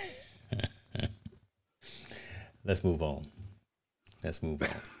 Let's move on. Messing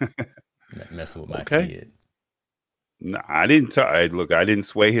with my kid. No, I didn't. Look, I didn't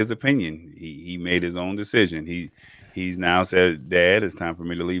sway his opinion. He made his own decision. He's now said, "Dad, it's time for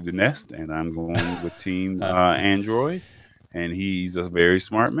me to leave the nest, and I'm going with Team Android." And he's a very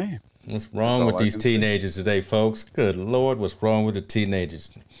smart man. What's wrong with these teenagers today, folks? Good Lord, what's wrong with the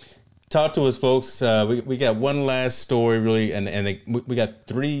teenagers? Talk to us, folks. We got one last story, really, and we got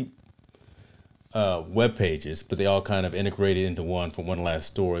three web pages, but they all kind of integrated into one for one last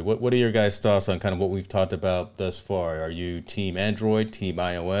story. What are your guys' thoughts on kind of what we've talked about thus far? Are you team Android, team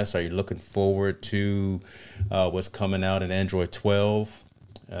iOS? Are you looking forward to what's coming out in Android 12?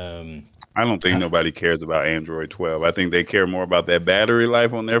 I don't think nobody cares about Android 12. I think they care more about that battery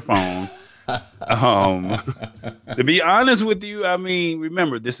life on their phone. Um, to be honest with you, I mean,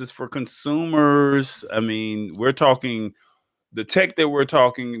 remember, this is for consumers. I mean, we're talking the tech that we're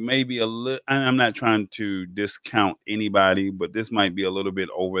talking maybe a little. I'm not trying to discount anybody, but this might be a little bit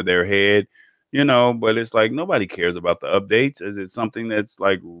over their head, you know. But it's like nobody cares about the updates. Is it something that's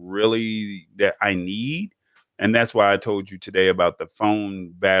like really that I need? And that's why I told you today about the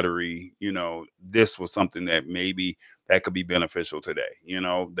phone battery. You know, this was something that maybe that could be beneficial today. You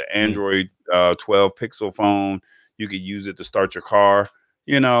know, the Mm, Android 12 Pixel phone, you could use it to start your car.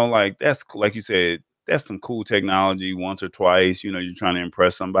 You know, like that's like you said, that's some cool technology once or twice. You know, you're trying to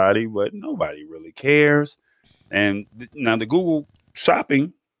impress somebody, but nobody really cares. And now the Google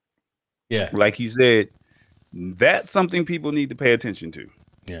Shopping, yeah, like you said, that's something people need to pay attention to.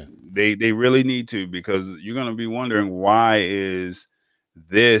 yeah. They really need to, because you're going to be wondering, why is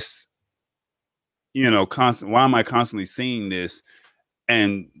this, you know, constant? Why am I constantly seeing this?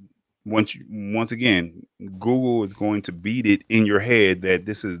 And once again, Google is going to beat it in your head that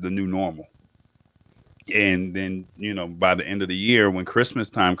this is the new normal. And then, you know, by the end of the year, when Christmas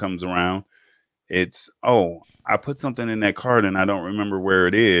time comes around, it's, oh, I put something in that cart and I don't remember where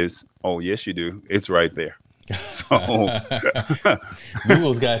it is. Oh, yes, you do. It's right there. So,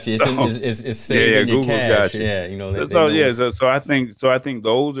 Google's got you. so It's yeah, saved yeah, in your Google's cache. got you. Yeah, you know So, they know yeah, it's. so I think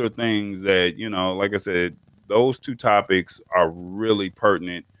those are things that, you know, like I said, those two topics are really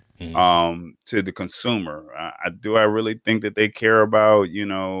pertinent Mhm. to the consumer. I really think that they care about, you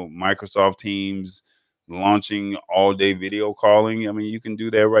know, Microsoft Teams launching all day video calling. I mean, you can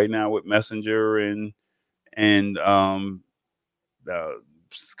do that right now with Messenger and uh,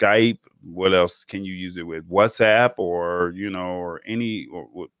 Skype. What else can you use it with? WhatsApp, or, you know, or any,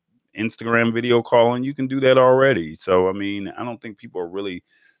 or Instagram video calling. You can do that already. So I mean, I don't think people are really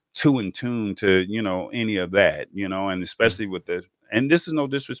too in tune to, you know, any of that, you know, and especially with the, and this is no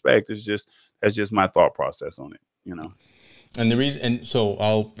disrespect. It's just, that's just my thought process on it, you know. And the reason, and so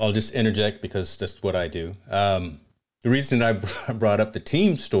I'll just interject because that's what I do. The reason I brought up the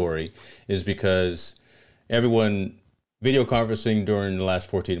team story is because everyone video conferencing during the last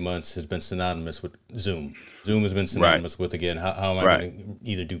 14 months has been synonymous with Zoom. Zoom has been Right. synonymous with, again, how am I Right. going to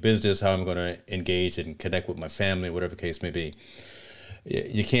either do business, how am I going to engage and connect with my family, whatever the case may be.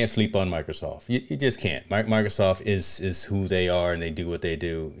 You can't sleep on Microsoft. You just can't. Microsoft is who they are, and they do what they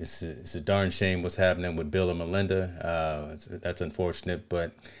do. It's a darn shame what's happening with Bill and Melinda. That's unfortunate,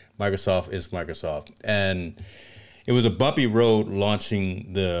 but Microsoft is Microsoft, and it was a bumpy road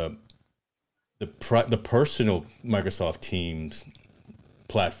launching the personal Microsoft Teams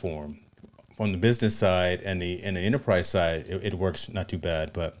platform. On the business side and the enterprise side, it works not too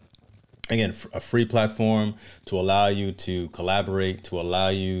bad, but again, a free platform to allow you to collaborate, to allow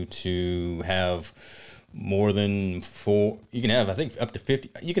you to have more than four. You can have, I think, up to 50.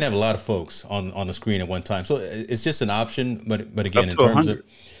 You can have a lot of folks on the screen at one time. So it's just an option. But again, Up in to a terms of, hundred.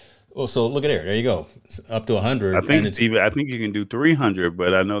 well, so look at there you go. It's up to I 100, think and it's it's even, I think you can do 300,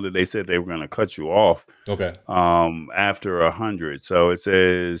 but I know that they said they were going to cut you off okay. after 100. So it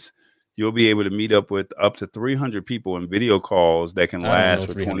says you'll be able to meet up with up to 300 people in video calls that can I don't last know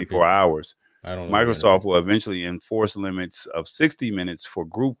for 300 24 people. hours. I don't know 300 Microsoft people. will eventually enforce limits of 60 minutes for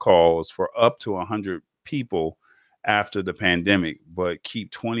group calls for up to 100 people after the pandemic, but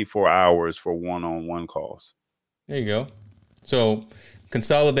keep 24 hours for one-on-one calls. There you go. So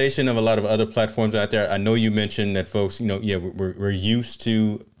consolidation of a lot of other platforms out there. I know you mentioned that folks, yeah, we're used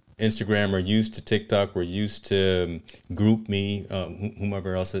to Instagram, we're used to TikTok, we're used to GroupMe,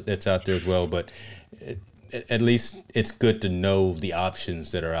 whomever else that's out there as well. But at least it's good to know the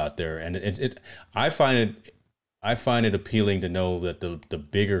options that are out there, and I find it. I find it appealing to know that the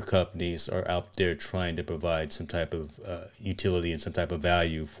bigger companies are out there trying to provide some type of utility and some type of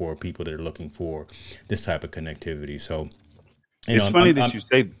value for people that are looking for this type of connectivity. So, It's funny that you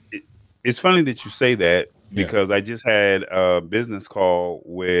say it's funny that you say that, yeah. because I just had a business call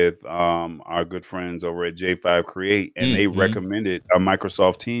with our good friends over at J5 Create, and they Mm-hmm. recommended a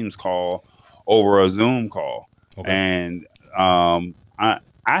Microsoft Teams call over a Zoom call. Okay. And I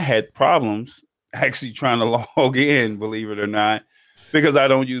had problems actually trying to log in, believe it or not, because I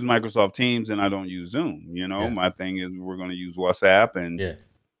don't use Microsoft Teams and I don't use Zoom. You know, Yeah. my thing is we're going to use WhatsApp, Yeah.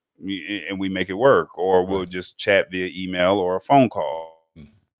 and we make it work, or we'll Right. just chat via email or a phone call.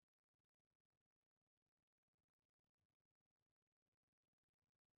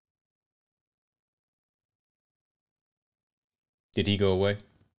 Did he go away?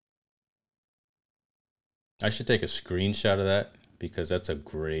 I should take a screenshot of that because that's a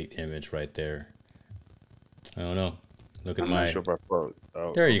great image right there. I don't know. Look at I'm not sure if I froze.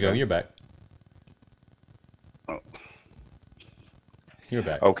 Oh, there you go. okay. You're back. Oh, You're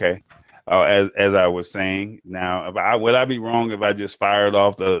back. okay. As I was saying, now would I be wrong if I just fired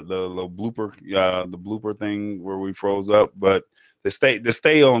off the little blooper thing where we froze up? But to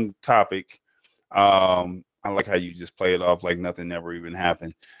stay on topic, I like how you just play it off like nothing never even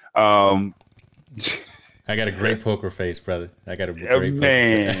happened. I got a great poker face, brother. I got a great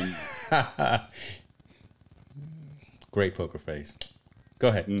man. Poker face. Great poker face. Go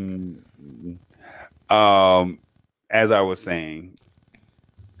ahead. As I was saying,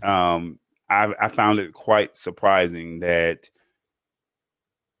 I found it quite surprising that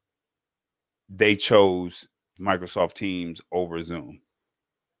they chose Microsoft Teams over Zoom.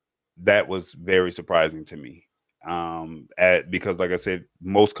 That was very surprising to me. Because like I said,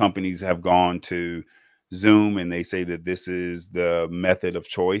 most companies have gone to Zoom and they say that this is the method of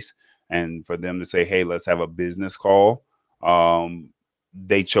choice. And for them to say, hey, let's have a business call,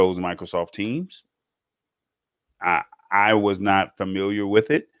 they chose Microsoft Teams. I was not familiar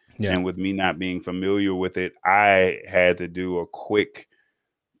with it. Yeah. And with me not being familiar with it, I had to do a quick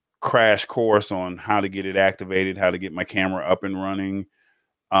crash course on how to get it activated, how to get my camera up and running.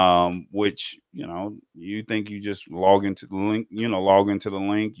 Which, you think you just log into the link,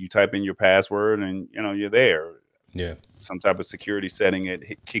 you type in your password and, you're there. Yeah. Some type of security setting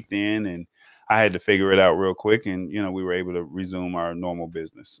kicked in and I had to figure it out real quick. And, we were able to resume our normal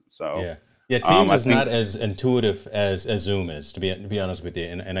business. So, yeah. Yeah, Teams is not as intuitive as Zoom is, to be honest with you,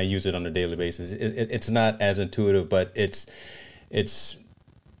 and I use it on a daily basis. It's not as intuitive, but it's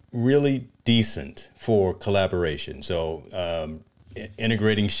really decent for collaboration. So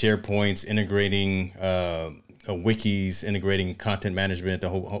integrating SharePoints, integrating wikis, integrating content management, a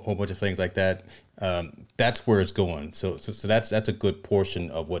whole bunch of things like that. That's where it's going. So that's a good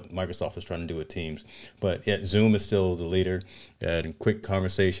portion of what Microsoft is trying to do with Teams. But yeah, Zoom is still the leader. And quick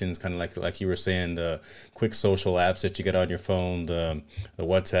conversations, kind of like you were saying, the quick social apps that you get on your phone, the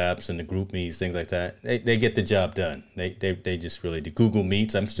WhatsApps and the group meets, things like that. They get the job done. They just really do. Google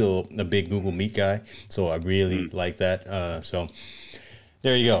Meets. I'm still a big Google Meet guy, so I really like that. So.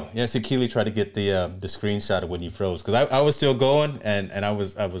 There you go. Yeah, so Keely tried to get the screenshot of when you froze because I was still going and I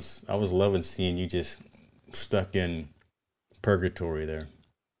was loving seeing you just stuck in purgatory there.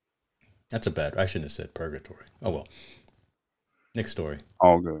 That's a bad. I shouldn't have said purgatory. Oh well. Next story.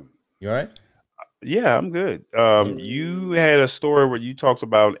 All good. You all right? Yeah, I'm good. You had a story where you talked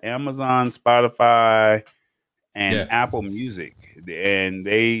about Amazon, Spotify, and Apple Music, and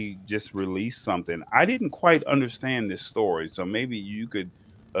they just released something. I didn't quite understand this story, so maybe you could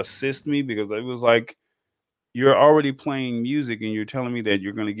assist me because it was like you're already playing music and you're telling me that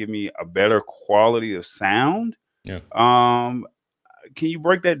you're going to give me a better quality of sound. Yeah. Can you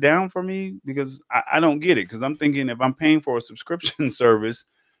break that down for me? Because I don't get it. Because I'm thinking if I'm paying for a subscription service,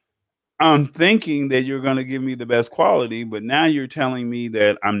 I'm thinking that you're going to give me the best quality, but now you're telling me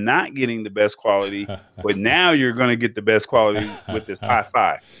that I'm not getting the best quality, but now you're going to get the best quality with this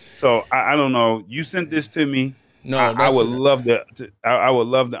HiFi. So I don't know. You sent this to me. No, I would love I would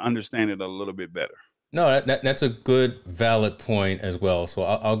love to understand it a little bit better. No, that's a good, valid point as well. So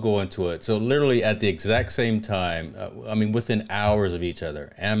I'll go into it. So literally at the exact same time, within hours of each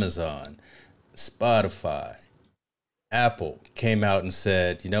other, Amazon, Spotify, Apple came out and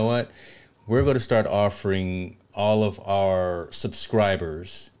said, you know what? We're going to start offering all of our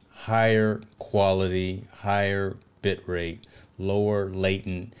subscribers higher quality, higher bit rate, lower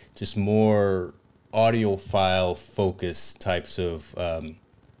latent, just more audiophile focused types of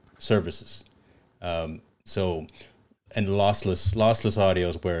services. And lossless audio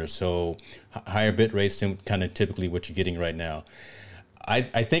is where, so higher bit rates than kind of typically what you're getting right now.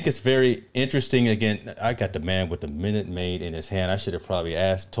 I think it's very interesting. Again, I got the man with the Minute Maid in his hand. I should have probably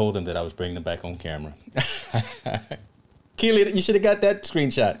told him that I was bringing him back on camera. Keely, you should have got that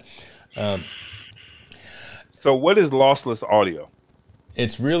screenshot. So what is lossless audio?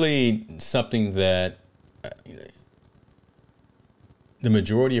 It's really something that the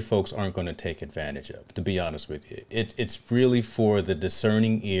majority of folks aren't going to take advantage of, to be honest with you. It's really for the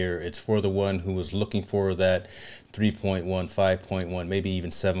discerning ear. It's for the one who is looking for that 3.1, 5.1, maybe even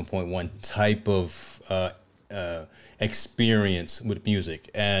 7.1 type of experience with music.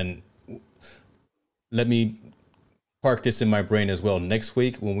 And let me park this in my brain as well. Next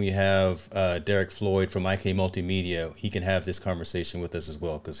week, when we have Derek Floyd from IK Multimedia, he can have this conversation with us as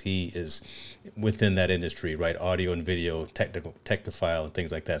well, because he is within that industry, right? Audio and video, technophile and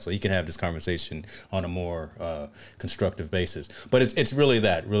things like that. So he can have this conversation on a more constructive basis. But it's really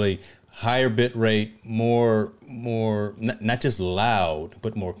that, really higher bit rate, more not just loud,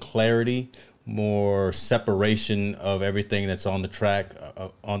 but more clarity, more separation of everything that's on the track,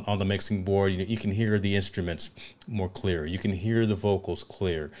 on the mixing board. You can hear the instruments more clear. You can hear the vocals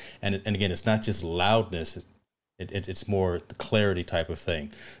clear. And again, it's not just loudness. It's more the clarity type of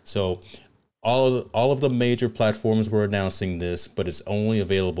thing. So all of the major platforms were announcing this, but it's only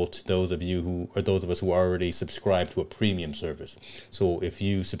available to those of us who already subscribe to a premium service. So if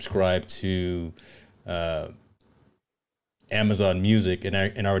you subscribe to Amazon Music and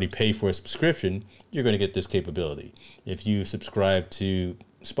already pay for a subscription, you're going to get this capability. If you subscribe to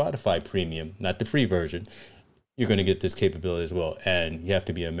Spotify Premium, not the free version, you're going to get this capability as well. And you have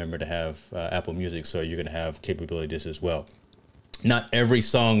to be a member to have Apple Music, so you're going to have capabilities as well. Not every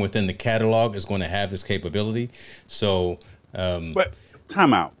song within the catalog is going to have this capability. So, but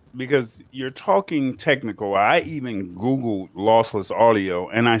time out, because you're talking technical. I even Googled lossless audio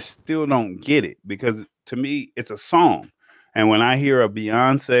and I still don't get it, because to me, it's a song. And when I hear a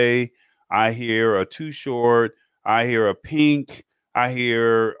Beyonce, I hear a Too Short, I hear a Pink, I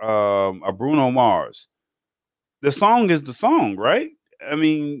hear a Bruno Mars. The song is the song, right? I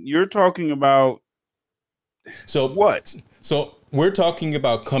mean, you're talking about what? So we're talking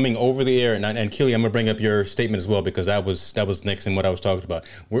about coming over the air, and Keely, I'm gonna bring up your statement as well, because that was next in what I was talking about.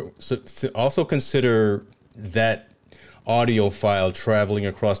 So also consider that audio file traveling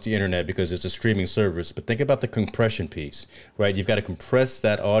across the internet, because it's a streaming service. But think about the compression piece, right? You've got to compress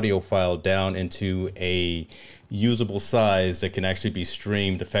that audio file down into a usable size that can actually be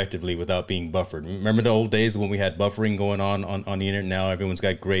streamed effectively without being buffered. Remember the old days when we had buffering going on the internet? Now everyone's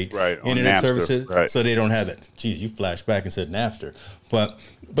got great internet services, so they don't have that. Geez, you flashed back and said Napster, but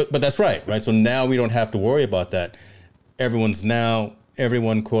that's right? So now we don't have to worry about that. Everyone,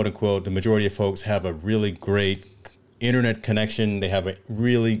 quote unquote, the majority of folks have a really great internet connection. They have a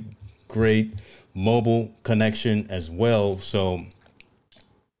really great mobile connection as well. So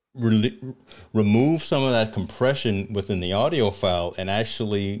remove some of that compression within the audio file and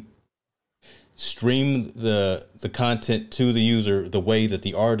actually stream the content to the user the way that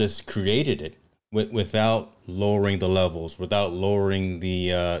the artist created it, without lowering the levels, without lowering the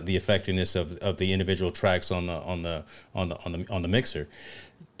effectiveness of the individual tracks on the mixer.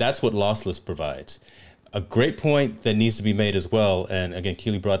 That's what lossless provides. A great point that needs to be made as well, and again,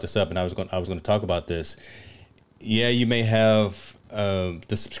 Keely brought this up, and I was going to talk about this. Yeah, you may have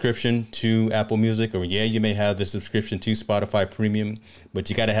the subscription to Apple Music, or yeah, you may have the subscription to Spotify Premium, but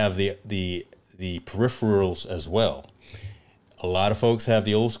you got to have the peripherals as well. A lot of folks have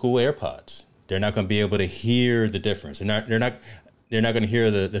the old school AirPods. They're not going to be able to hear the difference. They're not going to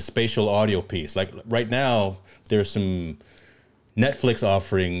hear the spatial audio piece. Like right now, there's some Netflix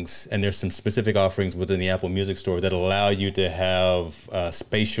offerings, and there's some specific offerings within the Apple Music Store that allow you to have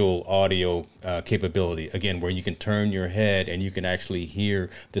spatial audio capability, again, where you can turn your head and you can actually hear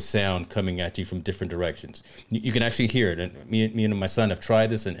the sound coming at you from different directions. You can actually hear it. And me and my son have tried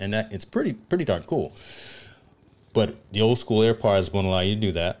this, and it's pretty darn cool. But the old school AirPods won't allow you to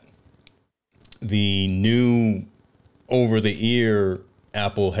do that. The new over-the-ear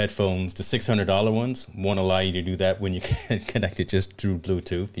Apple headphones, the $600 ones, won't allow you to do that when you can connect it just through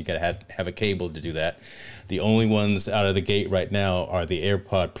Bluetooth. You got to have a cable to do that. The only ones out of the gate right now are the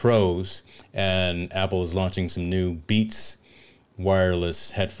AirPod Pros, and Apple is launching some new Beats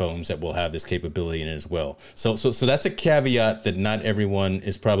wireless headphones that will have this capability in it as well. So that's a caveat that not everyone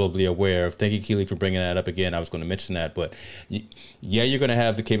is probably aware of. Thank you, Keely, for bringing that up again. I was going to mention that, but yeah, you're going to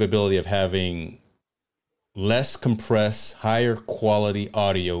have the capability of having less compressed, higher quality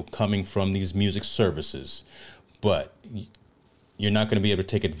audio coming from these music services, but you're not going to be able to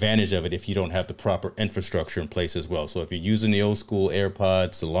take advantage of it if you don't have the proper infrastructure in place as well. So if you're using the old school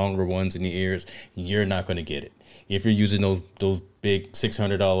AirPods, the longer ones in the ears, you're not going to get it. If you're using those big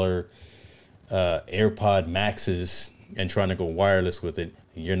 $600 AirPod Maxes and trying to go wireless with it,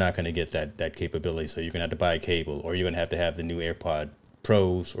 you're not going to get that capability. So you're going to have to buy a cable, or you're going to have the new AirPod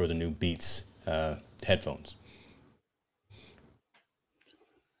Pros or the new Beats headphones.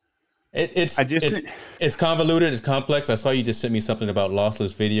 It's convoluted. It's complex. I saw you just sent me something about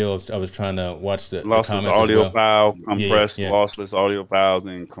lossless video. I was trying to watch the comments audio as well. file, compressed lossless audio files,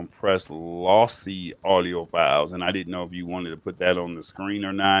 and compressed lossy audio files. And I didn't know if you wanted to put that on the screen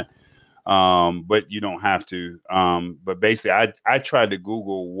or not. But you don't have to. But basically, I tried to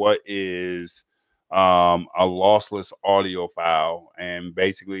Google what is a lossless audio file, and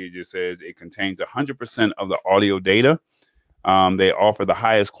basically it just says it contains 100% of the audio data. They offer the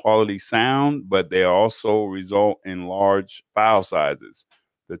highest quality sound, but they also result in large file sizes.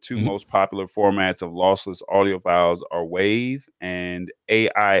 The two most popular formats of lossless audio files are WAV and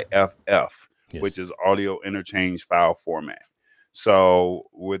AIFF, which is audio interchange file format. So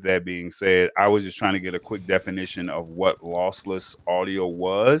with that being said, I was just trying to get a quick definition of what lossless audio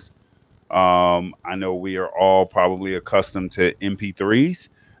was. I know we are all probably accustomed to MP3s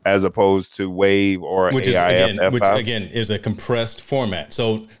as opposed to WAV or AIFF, which again is a compressed format.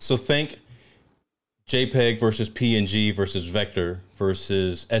 So think JPEG versus PNG versus vector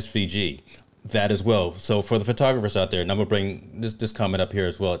versus SVG, that as well. So for the photographers out there, and I'm gonna bring this comment up here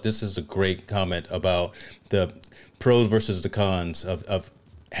as well. This is a great comment about the pros versus the cons of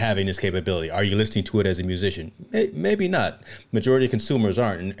having this capability. Are you listening to it as a musician? Maybe not. Majority of consumers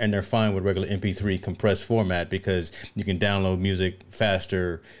aren't, and they're fine with regular MP3 compressed format because you can download music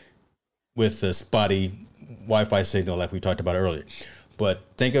faster with a spotty Wi-Fi signal like we talked about earlier. But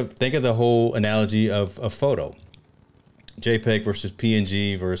think of the whole analogy of a photo. JPEG versus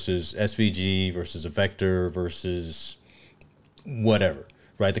PNG versus SVG versus a vector versus whatever,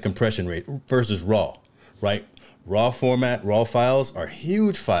 right? The compression rate versus RAW, right? RAW format, RAW files are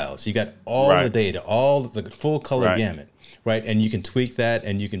huge files. You got all the data, all the full color gamut, right? And you can tweak that,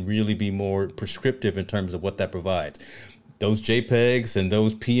 and you can really be more prescriptive in terms of what that provides. Those JPEGs and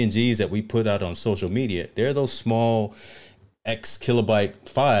those PNGs that we put out on social media, they're those small X kilobyte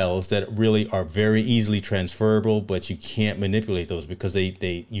files that really are very easily transferable, but you can't manipulate those because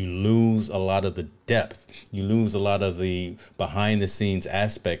you lose a lot of the depth. You lose a lot of the behind the scenes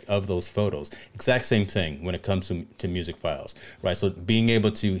aspect of those photos. Exact same thing when it comes to music files, right? So being able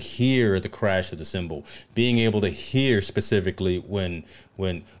to hear the crash of the cymbal, being able to hear specifically when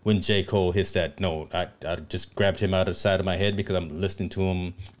J. Cole hits that note, I just grabbed him out of the side of my head because I'm listening to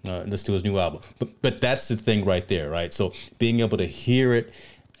him, listen to his new album. But that's the thing right there, right? So being able to hear it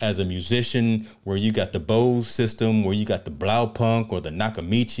as a musician, where you got the Bose system, where you got the Blaupunk or the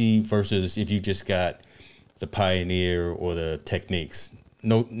Nakamichi, versus if you just got the Pioneer or the Techniques.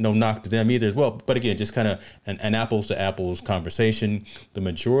 No knock to them either as well. But again, just kind of an apples to apples conversation. The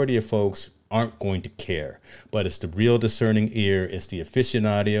majority of folks aren't going to care, but it's the real discerning ear. It's the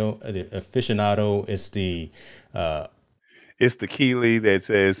aficionado. It's the Keeley that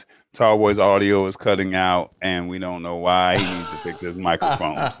says Tallboy's audio is cutting out, and we don't know why. He needs to fix his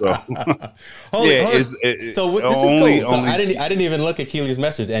microphone. So, this is cool. So I didn't even look at Keely's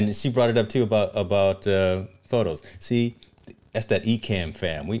message, and she brought it up too about photos. See, that's that Ecamm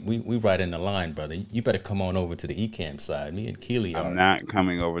fam. We right in the line, brother. You better come on over to the Ecamm side. Me and Keely are. I'm not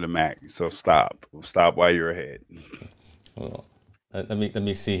coming over to Mac, so stop while you're ahead. Hold on. Let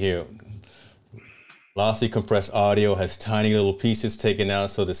me see here. Lossy compressed audio has tiny little pieces taken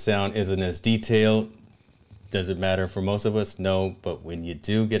out, so the sound isn't as detailed. Does it matter for most of us? No, but when you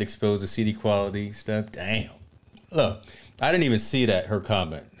do get exposed to CD quality stuff, damn. Look, I didn't even see her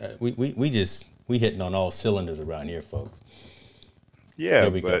comment. We hitting on all cylinders around here, folks. Yeah,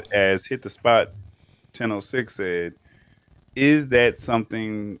 but as Hit the Spot 1006 said, is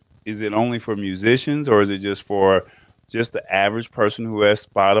it only for musicians, or is it just for the average person who has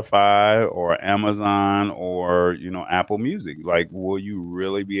Spotify or Amazon or, Apple Music? Like, will you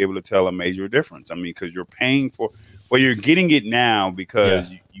really be able to tell a major difference? I mean, because you're paying you're getting it now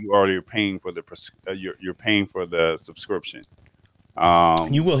because you already are paying for you're paying for the subscription.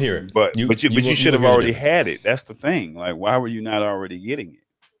 You will hear it, but you should have already had it. That's the thing. Like, why were you not already getting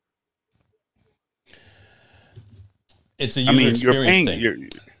it? It's a user experience thing.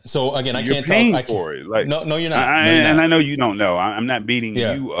 So again, I can't talk for it. Like, no, you're not. And I know you don't know. I'm not beating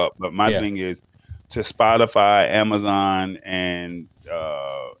you up, but my thing is to Spotify, Amazon, and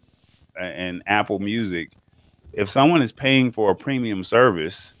Apple Music. If someone is paying for a premium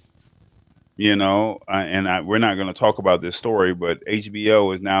service, we're not going to talk about this story, but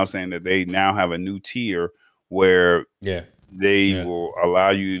HBO is now saying that they now have a new tier where they will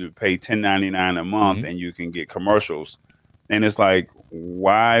allow you to pay $10.99 a month and you can get commercials. And it's like,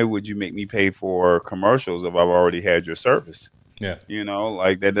 why would you make me pay for commercials if I've already had your service? Yeah.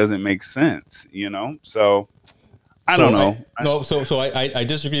 Like, that doesn't make sense, So I don't know. I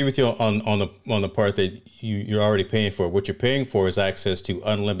disagree with you on the part that you're already paying for. What you're paying for is access to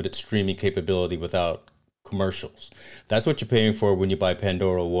unlimited streaming capability without commercials. That's what you're paying for when you buy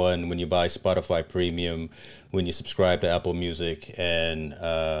Pandora One, when you buy Spotify Premium, when you subscribe to Apple Music and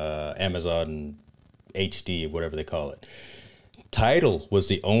Amazon HD, whatever they call it. Tidal was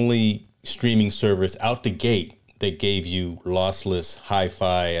the only streaming service out the gate they gave you lossless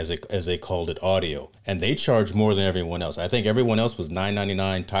hi-fi, as they called it, audio, and they charged more than everyone else. I think everyone else was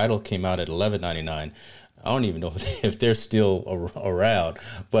 $9.99. Tidal came out at $11.99. I don't even know if they're still around,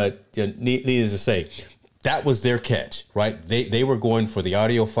 but needless to say, that was their catch, right? They were going for the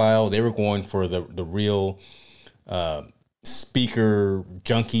audio file. They were going for the real speaker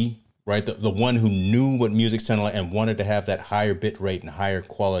junkie, right? The one who knew what music sounded like and wanted to have that higher bit rate and higher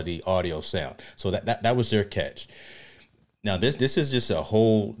quality audio sound. So that was their catch. Now this is just a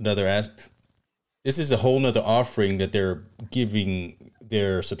whole nother this is a whole nother offering that they're giving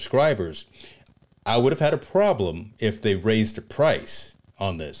their subscribers. I would have had a problem if they raised the price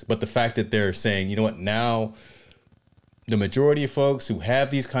on this, but the fact that they're saying, you know what, now the majority of folks who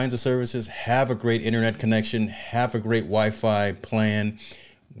have these kinds of services have a great internet connection, have a great Wi-Fi plan.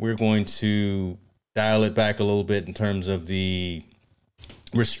 We're going to dial it back a little bit in terms of the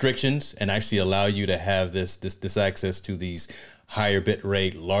restrictions and actually allow you to have this access to these higher bit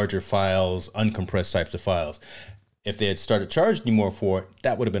rate, larger files, uncompressed types of files. If they had started charging you more for it,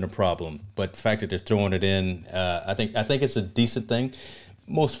 that would have been a problem. But the fact that they're throwing it in, I think it's a decent thing.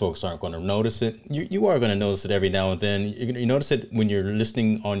 Most folks aren't going to notice it. You are going to notice it every now and then. You notice it when you're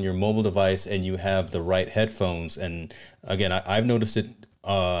listening on your mobile device and you have the right headphones. And again, I've noticed it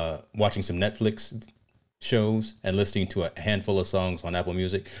watching some Netflix shows and listening to a handful of songs on Apple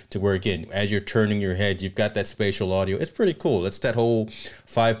Music, to where, again, as you're turning your head, you've got that spatial audio. It's pretty cool. It's that whole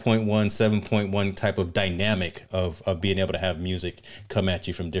 5.1, 7.1 type of dynamic of being able to have music come at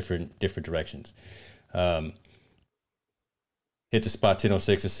you from different directions. Hit the spot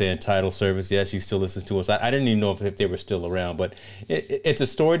 1006 is saying Tidal service. Yes, he still listens to us. I didn't even know if they were still around, but it's a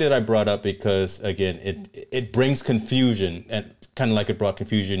story that I brought up because, again, it brings confusion, and kind of like it brought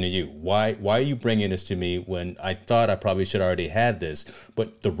confusion to you. Why are you bringing this to me when I thought I probably should already had this?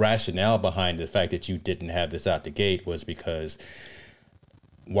 But the rationale behind the fact that you didn't have this out the gate was because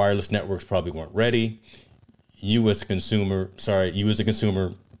wireless networks probably weren't ready. You as a consumer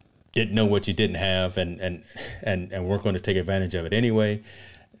didn't know what you didn't have and weren't going to take advantage of it anyway.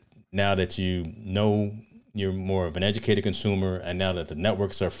 Now that you know, you're more of an educated consumer, and now that the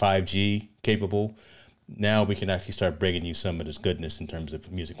networks are 5G capable, now we can actually start bringing you some of this goodness in terms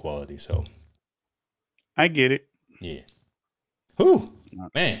of music quality. So I get it. Yeah. Whew,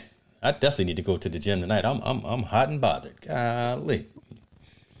 man, I definitely need to go to the gym tonight. I'm hot and bothered. Golly.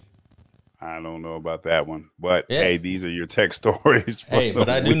 I don't know about that one, but yeah. Hey, these are your tech stories. Hey, but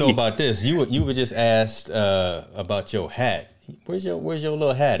I do know about this. You were just asked about your hat. Where's your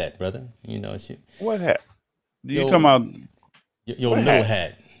little hat at, brother? You know, what hat? You talking about your little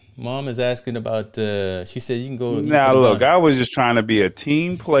hat? Mom is asking about. She said you can go. Now look, I was just trying to be a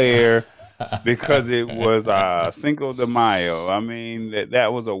team player because it was Cinco de Mayo. I mean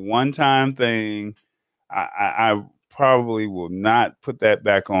that was a one-time thing. I probably will not put that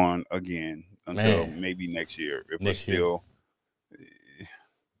back on again until maybe next year. If we're still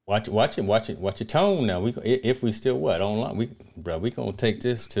watch your tone now. If we still online, we gonna take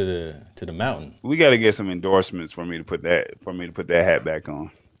this to the mountain. We got to get some endorsements for me to put that hat back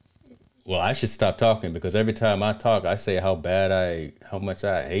on. Well, I should stop talking because every time I talk, I say how much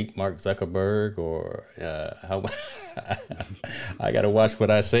I hate Mark Zuckerberg, or how I got to watch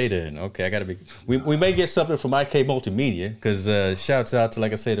what I say then. Okay, I got to be. We may get something from IK Multimedia because shouts out to,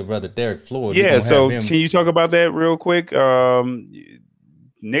 like I said, the brother Derek Floyd. Yeah, so can you talk about that real quick?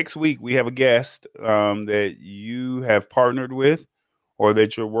 Next week we have a guest that you have partnered with or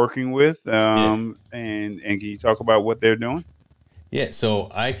that you're working with, and can you talk about what they're doing? Yeah, so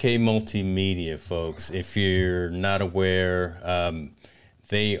IK Multimedia, folks, if you're not aware,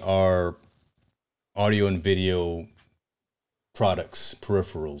 they are audio and video products,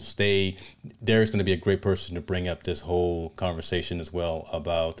 peripherals. There's going to be a great person to bring up this whole conversation as well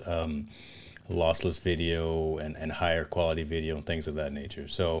about lossless video and higher quality video and things of that nature.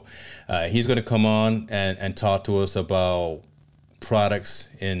 So he's going to come on and talk to us about products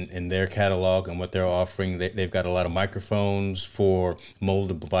in their catalog and what they're offering. They've got a lot of microphones for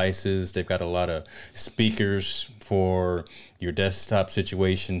mobile devices. They've got a lot of speakers for your desktop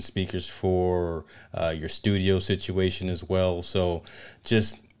situation, speakers for your studio situation as well. So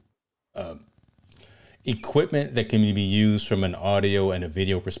just equipment that can be used from an audio and a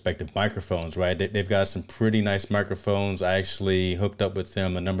video perspective. Microphones, right? They've got some pretty nice microphones. I actually hooked up with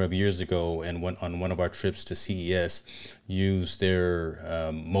them a number of years ago and went on one of our trips to CES, used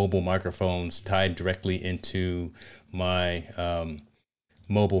their mobile microphones tied directly into my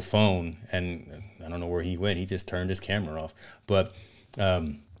mobile phone. And I don't know where he went. He just turned his camera off. But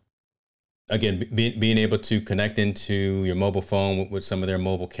again, being able to connect into your mobile phone with some of their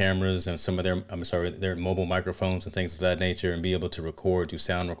mobile cameras and some of their, their mobile microphones and things of that nature, and be able to record, do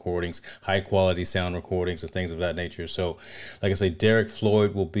sound recordings, high quality sound recordings and things of that nature. So like I say, Derek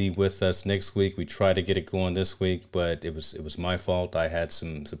Floyd will be with us next week. We tried to get it going this week, but it was my fault. I had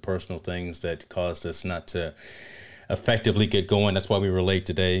some personal things that caused us not to effectively get going. That's why we were late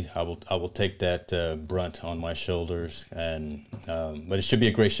today. I will take that brunt on my shoulders, and but it should be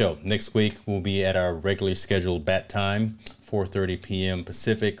a great show. Next week we'll be at our regularly scheduled bat time, 4:30 p.m.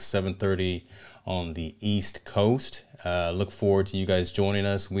 Pacific, 7:30 on the East Coast. Look forward to you guys joining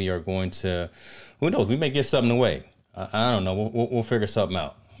us. We are going to, who knows, we may give something away. I don't know. We'll figure something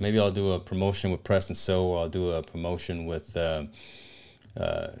out. Maybe I'll do a promotion with Preston So, or I'll do a promotion with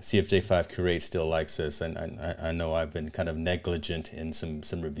CFJ5 Curate still likes us, and I know I've been kind of negligent in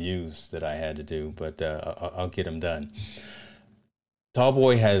some reviews that I had to do, but I'll get them done.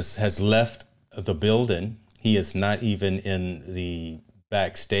 Tallboy has left the building. He is not even in the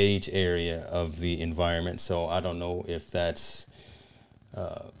backstage area of the environment, so I don't know if that's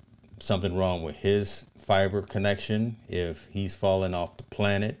something wrong with his fiber connection, if he's fallen off the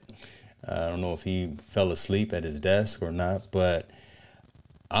planet. I don't know if he fell asleep at his desk or not, but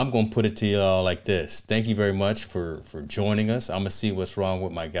I'm going to put it to y'all like this. Thank you very much for joining us. I'm going to see what's wrong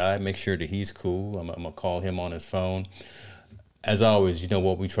with my guy, make sure that he's cool. I'm going to call him on his phone. As always, you know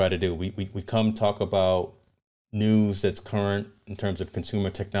what we try to do. We come talk about news that's current in terms of consumer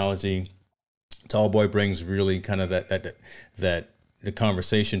technology. Tallboy brings really kind of that the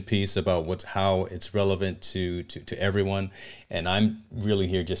conversation piece about how it's relevant to everyone. And I'm really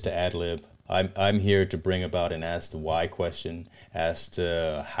here just to ad lib. I'm here to bring about an ask the why question, ask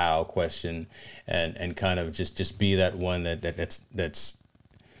the how question, and kind of just be that one that's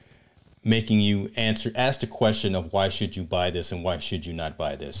making you ask the question of why should you buy this and why should you not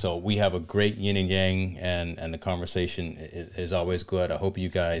buy this. So we have a great yin and yang, and the conversation is always good. I hope you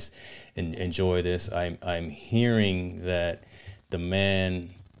guys enjoy this. I'm hearing that the man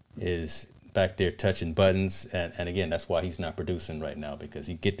is back there touching buttons, and again, that's why he's not producing right now, because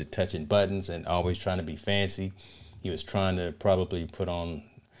he get to touching buttons and always trying to be fancy. He was trying to probably put on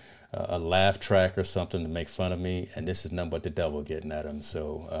a laugh track or something to make fun of me, and this is nothing but the devil getting at him.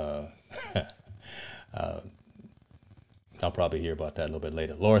 So I'll probably hear about that a little bit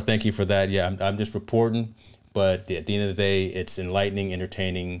later. Laura, thank you for that. Yeah, I'm just reporting, but at the end of the day, it's enlightening,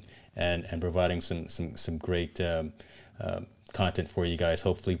 entertaining, and providing some great content for you guys.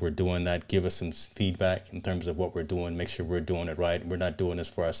 Hopefully we're doing that. Give us some feedback in terms of what we're doing. Make sure we're doing it right. We're not doing this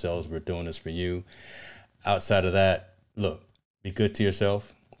for ourselves. We're doing this for you. Outside of that, look, be good to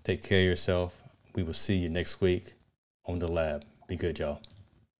yourself. Take care of yourself. We will see you next week on the lab. Be good, y'all.